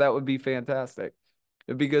podcast. That would be fantastic.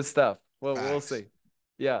 It'd be good stuff. Well, we'll Facts. see.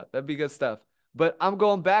 Yeah, that'd be good stuff. But I'm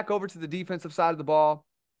going back over to the defensive side of the ball.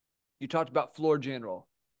 You talked about floor general,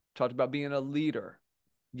 talked about being a leader,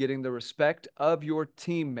 getting the respect of your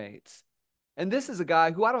teammates. And this is a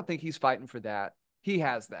guy who, I don't think he's fighting for that. He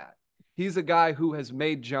has that. He's a guy who has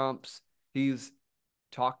made jumps. He's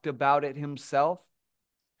talked about it himself.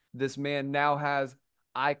 This man now has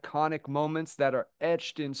iconic moments that are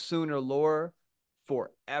etched in Sooner lore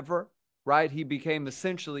forever, right? He became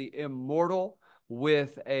essentially immortal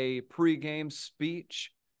with a pregame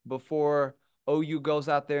speech before OU goes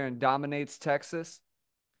out there and dominates Texas.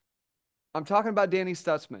 I'm talking about Danny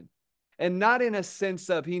Stutzman. And not in a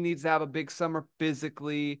sense of he needs to have a big summer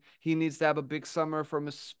physically. He needs to have a big summer from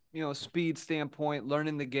a speed standpoint,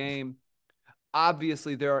 learning the game.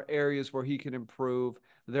 Obviously, there are areas where he can improve.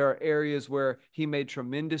 There are areas where he made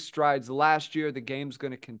tremendous strides last year. The game's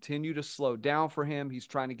going to continue to slow down for him. He's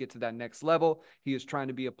trying to get to that next level. He is trying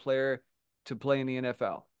to be a player to play in the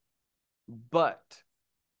NFL. But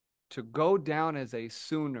to go down as a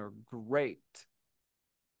Sooner great,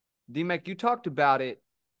 DMack, you talked about it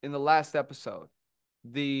in the last episode.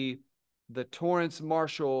 The the Torrance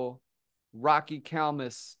Marshall Rocky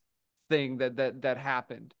Calmus thing that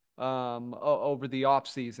happened over the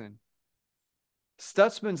offseason.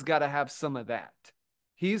 Stutzman's got to have some of that.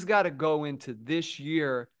 He's got to go into this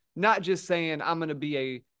year not just saying I'm going to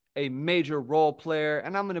be a major role player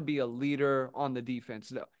and I'm going to be a leader on the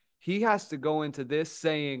defense. No, he has to go into this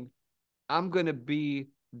saying I'm going to be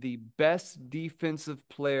the best defensive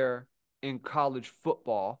player in college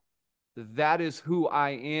football. That is who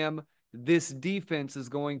I am. This defense is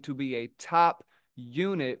going to be a top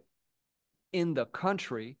unit in the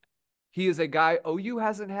country. He is a guy, OU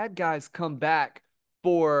hasn't had guys come back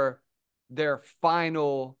for their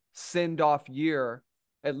final send off year,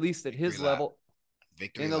 at least at Victory his lap. level,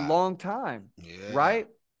 Victory in a lap. long time, Yeah. right?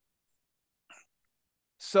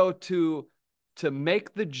 So to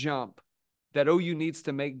make the jump that OU needs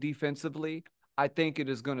to make defensively, I think it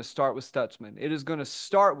is going to start with Stutzman. It is going to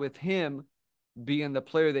start with him being the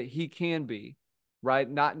player that he can be, right?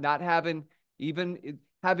 Not having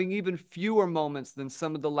even fewer moments than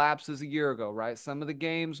some of the lapses a year ago, right? Some of the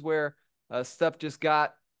games where stuff just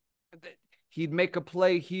got, he'd make a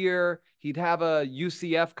play here, he'd have a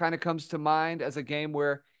UCF kind of comes to mind as a game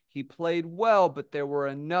where he played well, but there were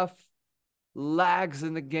enough lags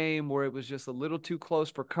in the game where it was just a little too close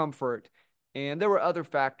for comfort. And there were other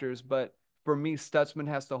factors, but for me, Stutzman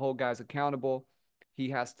has to hold guys accountable. He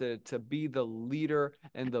has to be the leader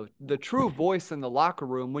and the true voice in the locker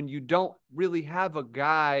room when you don't really have a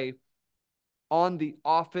guy on the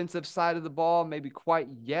offensive side of the ball, maybe quite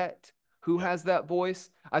yet, who Yep. has that voice.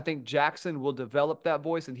 I think Jackson will develop that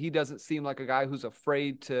voice, and he doesn't seem like a guy who's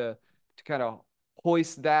afraid to kind of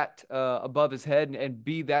hoist that above his head and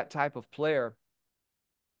be that type of player.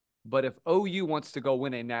 But if OU wants to go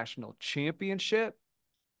win a national championship,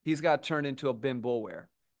 he's got to turn into a Ben Boulware.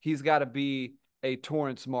 He's got to be a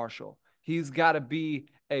Torrance Marshall. He's got to be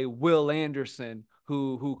a Will Anderson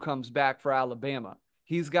who comes back for Alabama.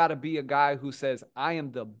 He's got to be a guy who says, I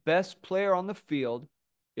am the best player on the field.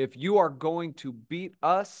 If you are going to beat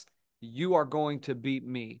us, you are going to beat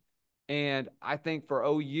me. And I think for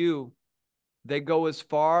OU, they go as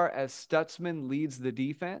far as Stutzman leads the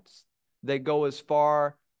defense. They go as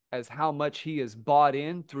far as how much he is bought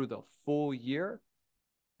in through the full year.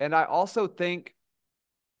 And I also think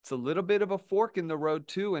it's a little bit of a fork in the road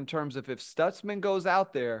too, in terms of if Stutzman goes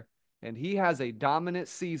out there and he has a dominant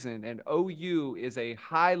season and OU is a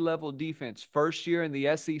high level defense first year in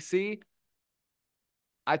the SEC,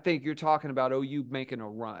 I think you're talking about OU making a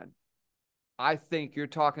run. I think you're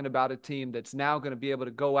talking about a team that's now going to be able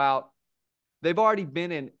to go out. They've already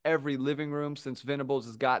been in every living room since Venables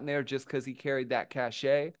has gotten there just because he carried that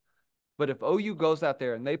cachet. But if OU goes out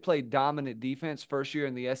there and they play dominant defense first year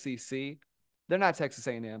in the SEC, they're not Texas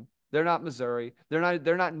A&M. They're not Missouri. They're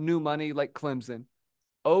not new money like Clemson.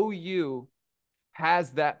 OU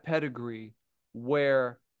has that pedigree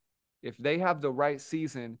where if they have the right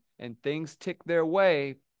season and things tick their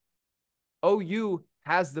way, OU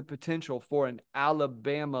has the potential for an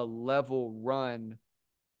Alabama level run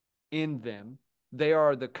in them. They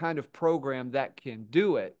are the kind of program that can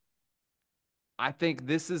do it. I think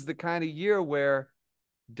this is the kind of year where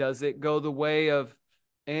does it go the way of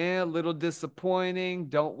a little disappointing,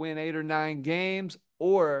 don't win 8 or 9 games,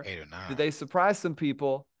 or 8 or 9. do they surprise some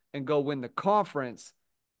people and go win the conference?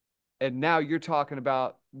 And now you're talking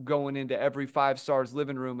about going into every five stars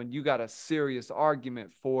living room, and you got a serious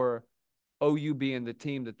argument for OU being the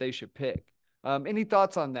team that they should pick. Any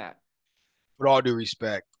thoughts on that? With all due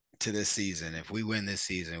respect to this season, if we win this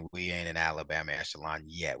season, we ain't in Alabama echelon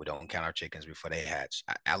yet. We don't count our chickens before they hatch.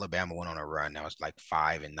 Alabama went on a run. Now it's like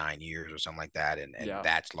 5 and 9 years or something like that, and Yeah,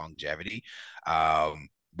 that's longevity.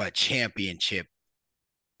 But championship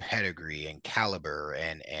pedigree and caliber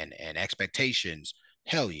and expectations,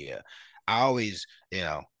 hell yeah. I always,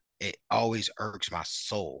 it always irks my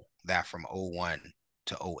soul that from '01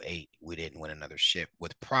 to '08 we didn't win another ship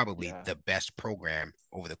with probably yeah, the best program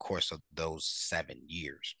over the course of those 7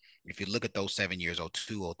 years. If you look at those 7 years,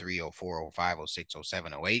 '02, '03, '04, '05, '06,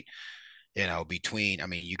 '07, '08, between, I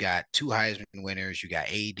mean, you got two Heisman winners, you got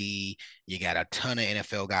AD, you got a ton of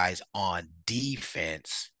NFL guys on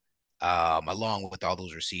defense, along with all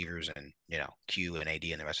those receivers and, Q and AD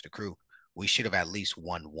and the rest of the crew. We should have at least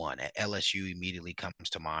won one. At LSU immediately comes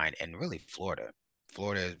to mind, and really Florida.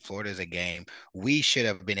 Florida is a game. We should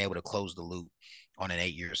have been able to close the loop on an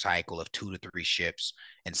 8 year cycle of 2 to 3 ships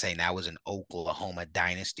and say that was an Oklahoma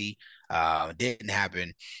dynasty. Didn't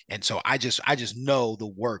happen. And so I just know the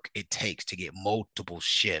work it takes to get multiple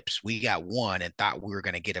ships. We got one and thought we were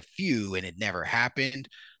going to get a few, and it never happened.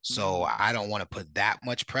 So mm, I don't want to put that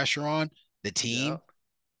much pressure on the yeah, team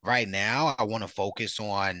right now. I want to focus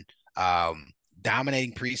on um,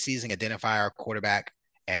 dominating preseason, identify our quarterback,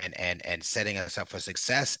 and setting us up for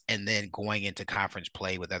success, and then going into conference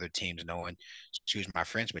play with other teams, knowing, excuse my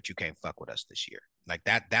French, but you can't fuck with us this year. Like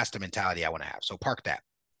that. That's the mentality I want to have. So park that.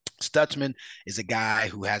 Stutzman is a guy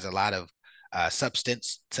who has a lot of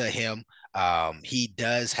substance to him. He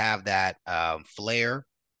does have that flair.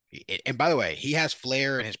 And by the way, he has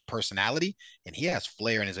flair in his personality, and he has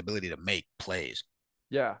flair in his ability to make plays.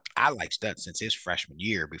 yeah, I like Stutz since his freshman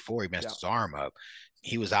year before he messed yeah, his arm up.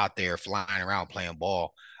 He was out there flying around playing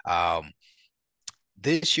ball.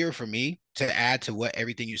 This year for me, to add to what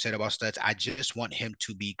everything you said about Stutz, I just want him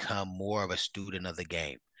to become more of a student of the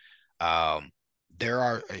game. Um, there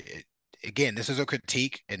are, again, this is a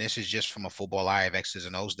critique, and this is just from a football eye of X's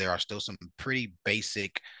and O's. There are still some pretty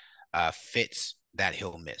basic fits that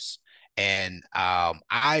he'll miss. And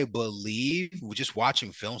I believe just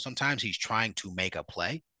watching film, sometimes he's trying to make a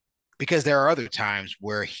play, because there are other times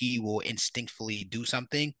where he will instinctively do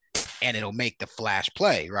something and it'll make the flash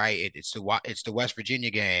play, right? It's the West Virginia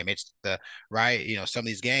game. It's the right, some of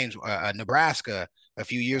these games, Nebraska a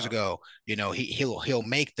few years yeah, ago, he'll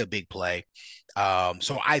make the big play.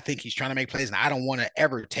 So I think he's trying to make plays, and I don't want to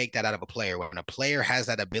ever take that out of a player. When a player has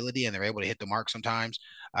that ability and they're able to hit the mark sometimes,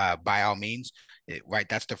 by all means, right?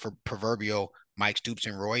 That's the proverbial Mike Stoops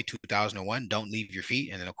and Roy 2001. Don't leave your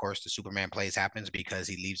feet, and then of course the Superman plays happens because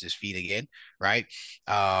he leaves his feet again, right?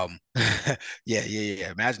 Yeah.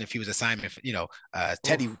 Imagine if he was a Simon, oof,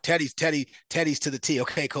 Teddy's to the T.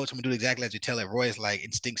 Okay, coach, I'm gonna do exactly as you tell it. Roy is like,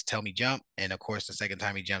 instincts tell me jump, and of course the second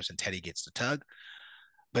time he jumps and Teddy gets the tug.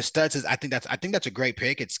 But Stutz is, I think that's a great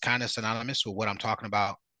pick. It's kind of synonymous with what I'm talking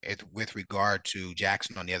about with regard to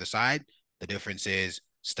Jackson on the other side. The difference is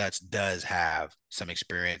Stutz does have some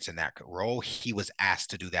experience in that role. He was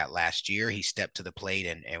asked to do that last year. He stepped to the plate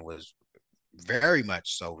and was very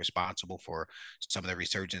much so responsible for some of the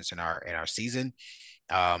resurgence in our season.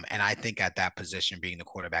 And I think at that position, being the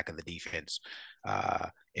quarterback of the defense,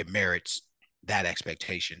 it merits that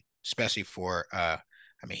expectation, especially for. I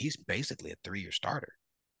mean, he's basically a 3 year starter.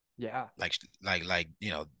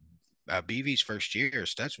 yeah, BV's first year,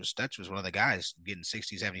 Stutz was one of the guys getting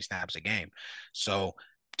 60, 70 snaps a game. So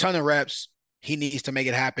ton of reps. He needs to make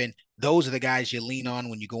it happen. Those are the guys you lean on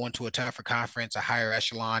when you go into a tougher conference, a higher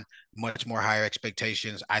echelon, much more higher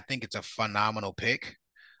expectations. I think it's a phenomenal pick.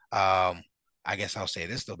 I guess I'll say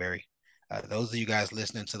this though, Barry. Those of you guys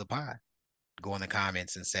listening to the pod, go in the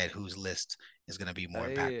comments and said whose list is going to be more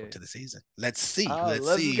impactful Hey, to the season. Let's see. Let's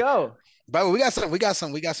let's see. go. But we got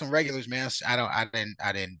some regulars, man. I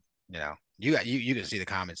didn't. You know, you can see the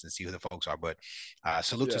comments and see who the folks are. But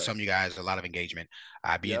salute to Yeah. some of you guys. A lot of engagement.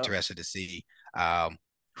 I'd be Yep. interested to see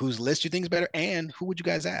whose list you think is better, and who would you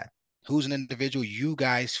guys add? Who's an individual you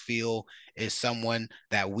guys feel is someone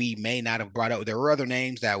that we may not have brought up? There were other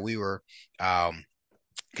names that we were um,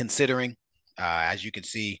 considering. As you can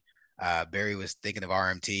see, Barry was thinking of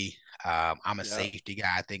RMT. I'm a Yep. safety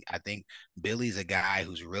guy. I think Billy's a guy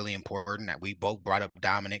who's really important. That we both brought up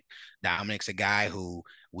Dominic. Dominic's a guy who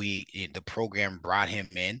the program brought him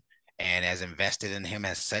in and has invested in him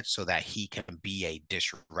as such so that he can be a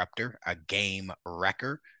disruptor, a game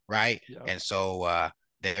wrecker, right? Yep. And so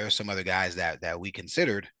there are some other guys that we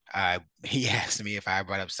considered. He asked me if I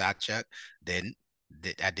brought up Sachuk. Didn't.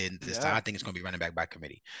 I didn't this time. Yeah. I think it's going to be running back by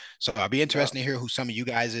committee. So I'll be interested Yep. to hear who some of you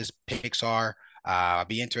guys' picks are. I'll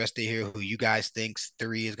be interested to hear who you guys thinks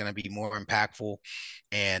three is going to be more impactful.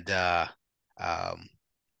 And um,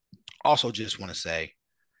 also just want to say,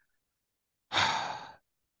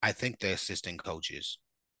 I think the assistant coaches,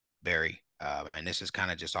 Barry, and this is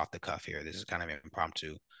kind of just off the cuff here. This is kind of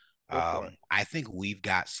impromptu. Go for it. I think we've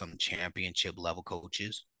got some championship level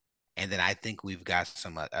coaches, and then I think we've got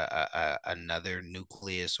some another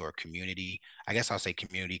nucleus or community. I guess I'll say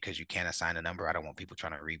community because you can't assign a number. I don't want people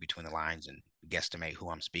trying to read between the lines and guesstimate who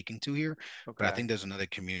I'm speaking to here. But I Okay. think there's another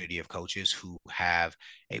community of coaches who have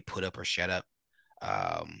a put up or shut up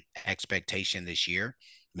expectation this year,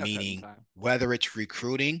 Enough head and meaning time. whether it's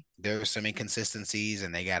recruiting, there's some inconsistencies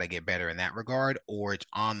and they got to get better in that regard, or it's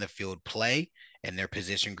on the field play and their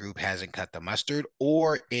position group hasn't cut the mustard,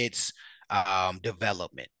 or it's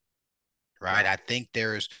development, right? Yeah. I think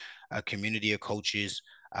there's a community of coaches.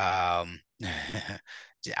 Um,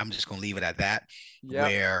 I'm just gonna leave it at that, Yep.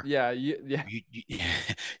 where Yeah. Yeah. you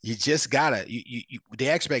you just gotta the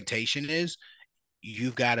expectation is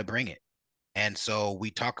you've got to bring it. And so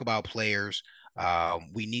we talk about players.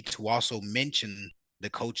 We need to also mention the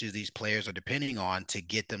coaches these players are depending on to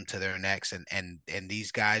get them to their next. And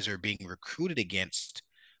these guys are being recruited against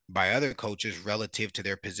by other coaches relative to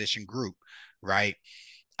their position group, right?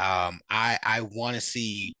 I want to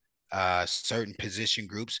see certain position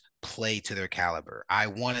groups play to their caliber. I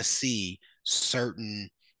want to see certain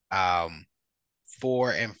um,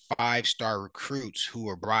 4 and 5 star recruits who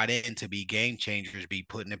are brought in to be game changers be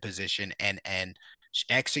put in a position and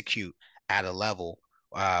execute at a level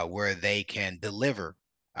where they can deliver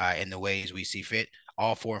in the ways we see fit.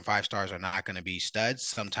 All 4 and 5 stars are not going to be studs.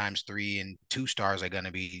 Sometimes 3 and 2 stars are going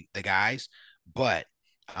to be the guys, but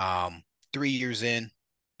um, 3 years in,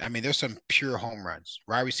 I mean, there's some pure home runs.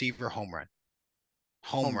 Wide receiver, home run,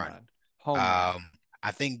 home Home run. run. Home run. Um,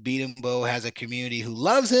 I think Beatembo has a community who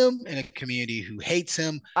loves him and a community who hates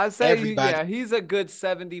him. I'd say, Everybody, yeah, he's a good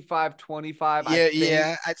 75-25, I yeah,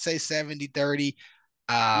 think. I'd say 70-30.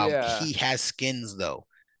 Yeah. He has skins though.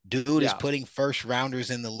 Dude is Yeah. putting first rounders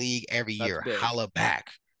in the league every That's year. big. Holla back.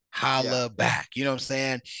 Yeah. Holla back. You know what I'm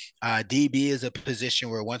saying? DB is a position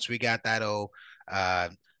where once we got that old uh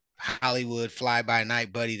Hollywood fly by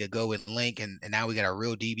night buddy to go with Link, and now we got a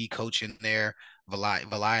real DB coach in there.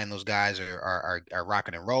 Valai and those guys are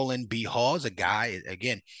rocking and rolling. B Hall is a guy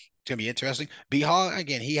again. It's gonna be interesting. B Hall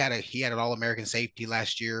again. He had an All American safety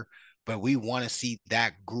last year, but we want to see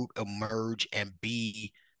that group emerge and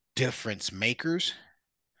be difference makers.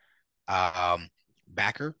 Um,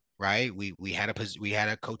 Backer, right? We had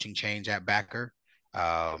a coaching change at Backer.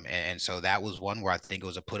 And so that was one where I think it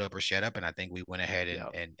was a put up or shut up, and I think we went ahead Yeah.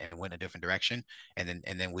 and went a different direction. And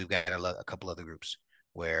then we've got a couple other groups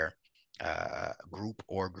where group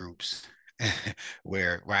or groups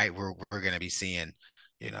where right we're gonna be seeing,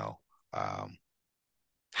 you know, um,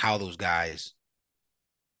 how those guys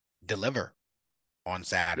deliver on Yeah.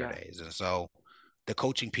 Saturdays. And so the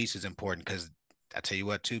coaching piece is important because I tell you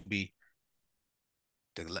what, to be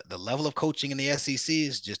the level of coaching in the SEC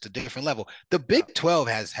is just a different level. The Yeah. Big 12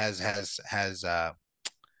 has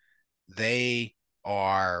they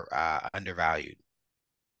are undervalued.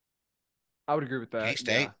 I would agree with K that.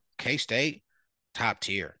 State, Yeah. K State, top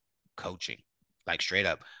tier coaching, like straight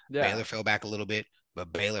up. Yeah. Baylor fell back a little bit,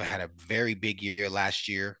 but Baylor had a very big year last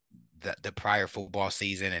year, the prior football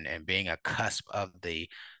season, and being a cusp of the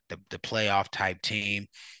playoff type team.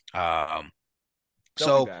 Um,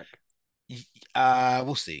 They'll be so back.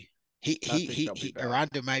 we'll see. I think they'll be back.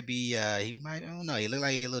 Aranda might be he might I don't know. He looked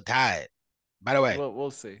like he a little tired. By the way,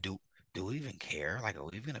 We'll see. do do we even care? Like, are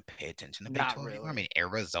we even gonna pay attention to Big Not 12 anymore? I really. mean,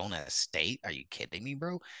 Arizona State? Are you kidding me,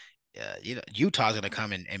 bro? Utah's gonna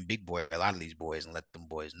come and big boy a lot of these boys and let them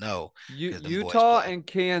boys know because them boys Utah play. and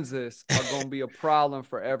Kansas are going to be a problem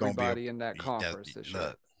for Gonna be a everybody in that conference this year.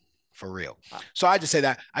 look for real. Uh, So I just say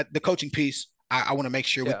that the coaching piece. I want to make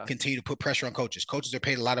sure we yeah. continue to put pressure on coaches. Coaches are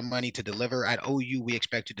paid a lot of money to deliver at OU. We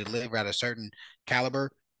expect to deliver at a certain caliber.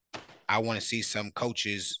 I want to see some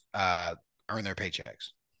coaches earn their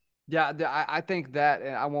paychecks. Yeah, I think that,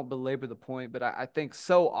 and I won't belabor the point, but I think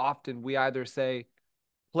so often we either say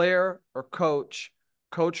player or coach,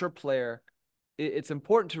 coach or player. It's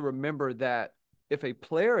important to remember that if a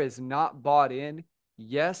player is not bought in,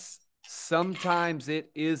 yes, sometimes it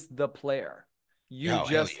is the player. You Oh hell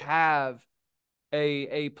just yeah! have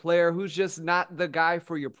a player who's just not the guy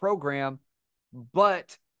for your program.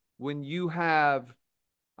 But when you have,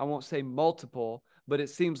 I won't say multiple, but it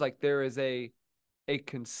seems like there is a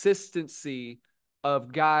consistency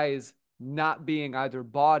of guys not being either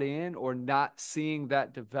bought in or not seeing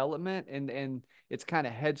that development, and it's kind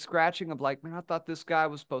of head scratching of like, man, I thought this guy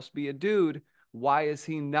was supposed to be a dude. Why is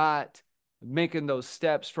he not making those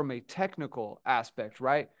steps from a technical aspect,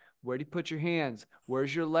 right? Where do you put your hands?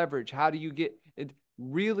 Where's your leverage? How do you get it?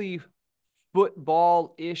 Really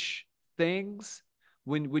football-ish things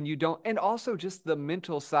when you don't, and also just the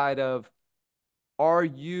mental side of, are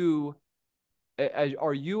you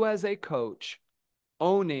are you as a coach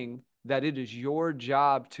owning that it is your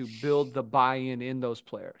job to build the buy-in in those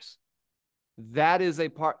players? That is a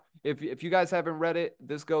part. If you guys haven't read it,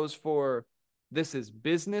 this goes for, this is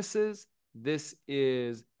businesses, this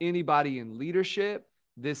is anybody in leadership,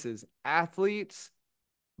 this is athletes.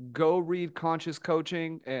 Go read Conscious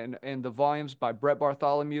Coaching and the volumes by Brett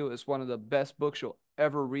Bartholomew. It's one of the best books you'll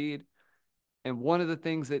ever read. And one of the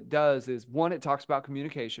things it does is, one, it talks about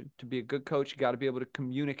communication. To be a good coach, you got to be able to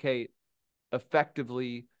communicate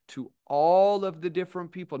effectively to all of the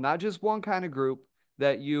different people, not just one kind of group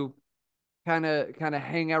that you kind of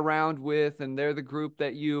hang around with, and they're the group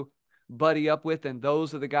that you buddy up with, and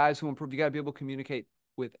those are the guys who improve. You got to be able to communicate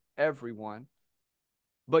with everyone,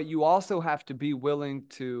 but you also have to be willing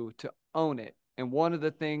to own it. And one of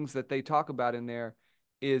the things that they talk about in there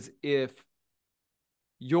is, if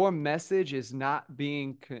your message is not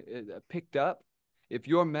being picked up, if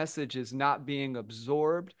your message is not being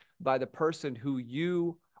absorbed by the person who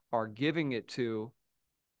you are giving it to,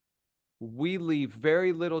 we leave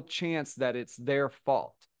very little chance that it's their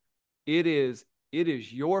fault. It is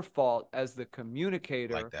your fault as the Like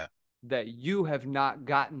communicator that. that you have not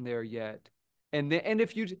gotten there yet. And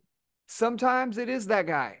if you, sometimes it is that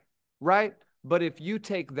guy, right? But if you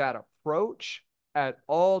take that approach at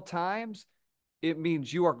all times, it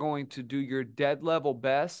means you are going to do your dead level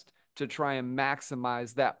best to try and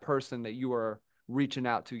maximize that person that you are reaching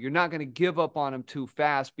out to. You're not going to give up on them too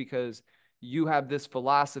fast because you have this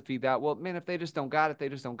philosophy that, well, man, if they just don't got it, they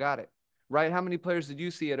just don't got it, right? How many players did you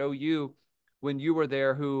see at OU when you were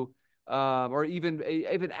there who, or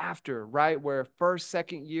even after, right, where first,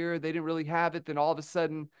 second year they didn't really have it, then all of a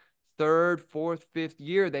sudden, third, fourth, fifth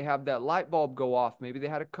year they have that light bulb go off. Maybe they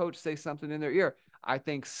had a coach say something in their ear. I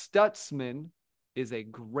think Stutzman is a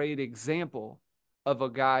great example of a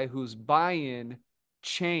guy whose buy-in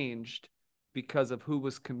changed because of who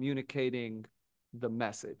was communicating the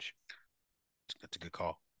message. That's a good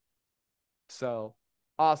call. So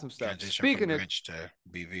awesome stuff. Transition from Speaking of, Grinch to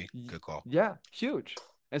BV. Good call. yeah, huge.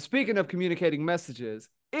 And speaking of communicating messages,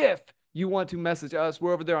 if you want to message us,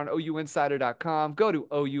 we're over there on ouinsider.com. Go to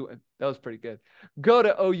OU. That was pretty good. Go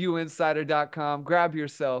to ouinsider.com. Grab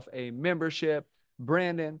yourself a membership.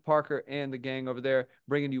 Brandon, Parker, and the gang over there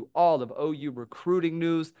bringing you all of OU recruiting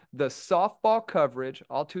news, the softball coverage.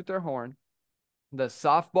 I'll toot their horn. The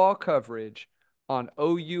softball coverage on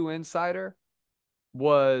OU Insider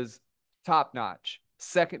was top notch,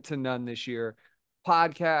 second to none this year.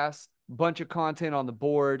 Podcasts, bunch of content on the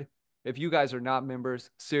board. If you guys are not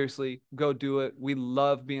members, seriously, go do it. We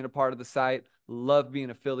love being a part of the site, love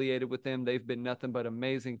being affiliated with them. They've been nothing but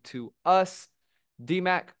amazing to us.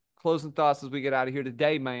 DMack, closing thoughts as we get out of here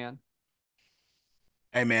today, man.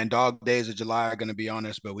 Hey man, dog days of July are gonna be on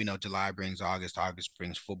us, but we know July brings August. August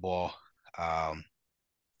brings football. Um,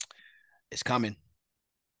 it's coming.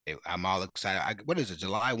 I'm all excited. What is it?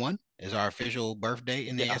 July 1 is our official birthday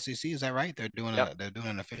in the Yeah. SEC. Is that right? Yep. They're doing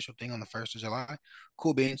an official thing on the 1st of July.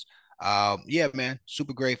 Cool beans. Yeah, man.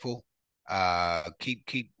 Super grateful.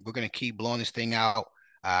 Keep. We're gonna keep blowing this thing out.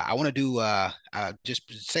 I want to do just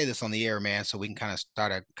say this on the air, man, so we can kind of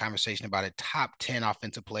start a conversation about it. Top 10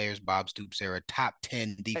 offensive players, Bob Stoops era. Top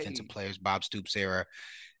 10 defensive Hey. players, Bob Stoops era.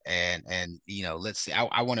 and let's see.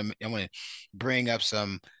 I want to bring up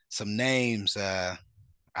some names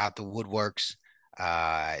out the woodworks.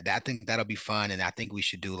 I think that'll be fun, and I think we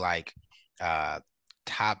should do like uh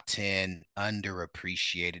top 10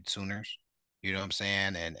 underappreciated Sooners. You know what I'm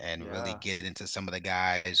saying? And really Yeah. get into some of the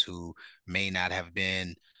guys who may not have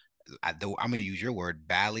been. I'm gonna use your word,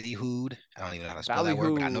 ballyhooed. I don't even know how to spell that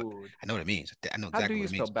word, but Ballyhooed. I know what it means. I know How do exactly you what it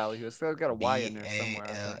spell means. ballyhoo? It's got a Y in B there A somewhere,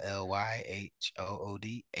 I L think. L Y H O O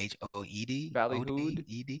D O D Ballyhooed.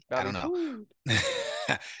 E D. I don't know.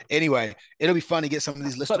 Ballyhooed. Anyway, it'll be fun to get some of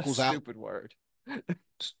these What a listicles out stupid word. and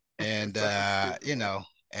It's such a stupid word.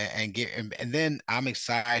 and then I'm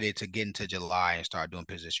excited to get into July and start doing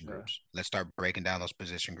position Yeah. groups. Let's start breaking down those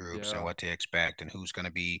position groups and Yeah. what to expect and who's going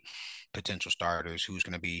to be potential starters, who's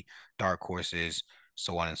going to be dark horses,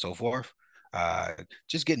 so on and so forth. Uh,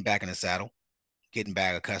 just getting back in the saddle, getting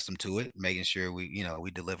back accustomed to it, making sure we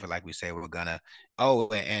deliver like we say we're gonna. Oh,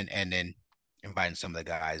 and then inviting some of the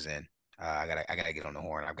guys in. I gotta get on the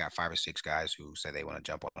horn. I've got 5 or 6 guys who say they want to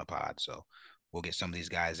jump on a pod, so we'll get some of these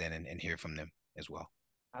guys in and hear from them as well.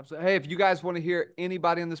 Absolutely. Hey, if you guys want to hear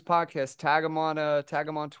anybody on this podcast, tag them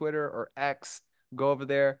on Twitter or X. Go over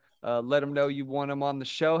there. Let them know you want them on the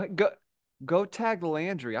show. Hey, go tag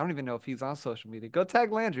Landry. I don't even know if he's on social media. Go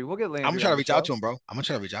tag Landry. We'll get I'm gonna Landry try on to the reach out show. to him, bro. I'm gonna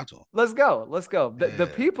try to reach out to him. Let's go. Let's go. The Yeah.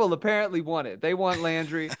 people apparently want it. They want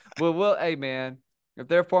Landry. Well, hey man, if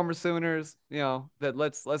they're former Sooners, that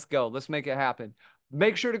let's go. Let's make it happen.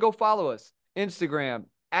 Make sure to go follow us. Instagram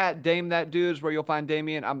at Dame That Dudes, where you'll find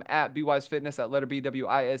Damien. I'm at BWise Fitness at letter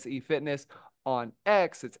BWISE Fitness. On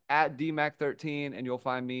X, it's at DMack13, and you'll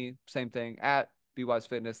find me, same thing, at BWise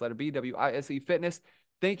Fitness, letter BWISE Fitness.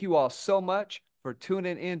 Thank you all so much for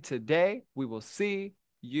tuning in today. We will see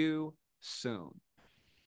you soon.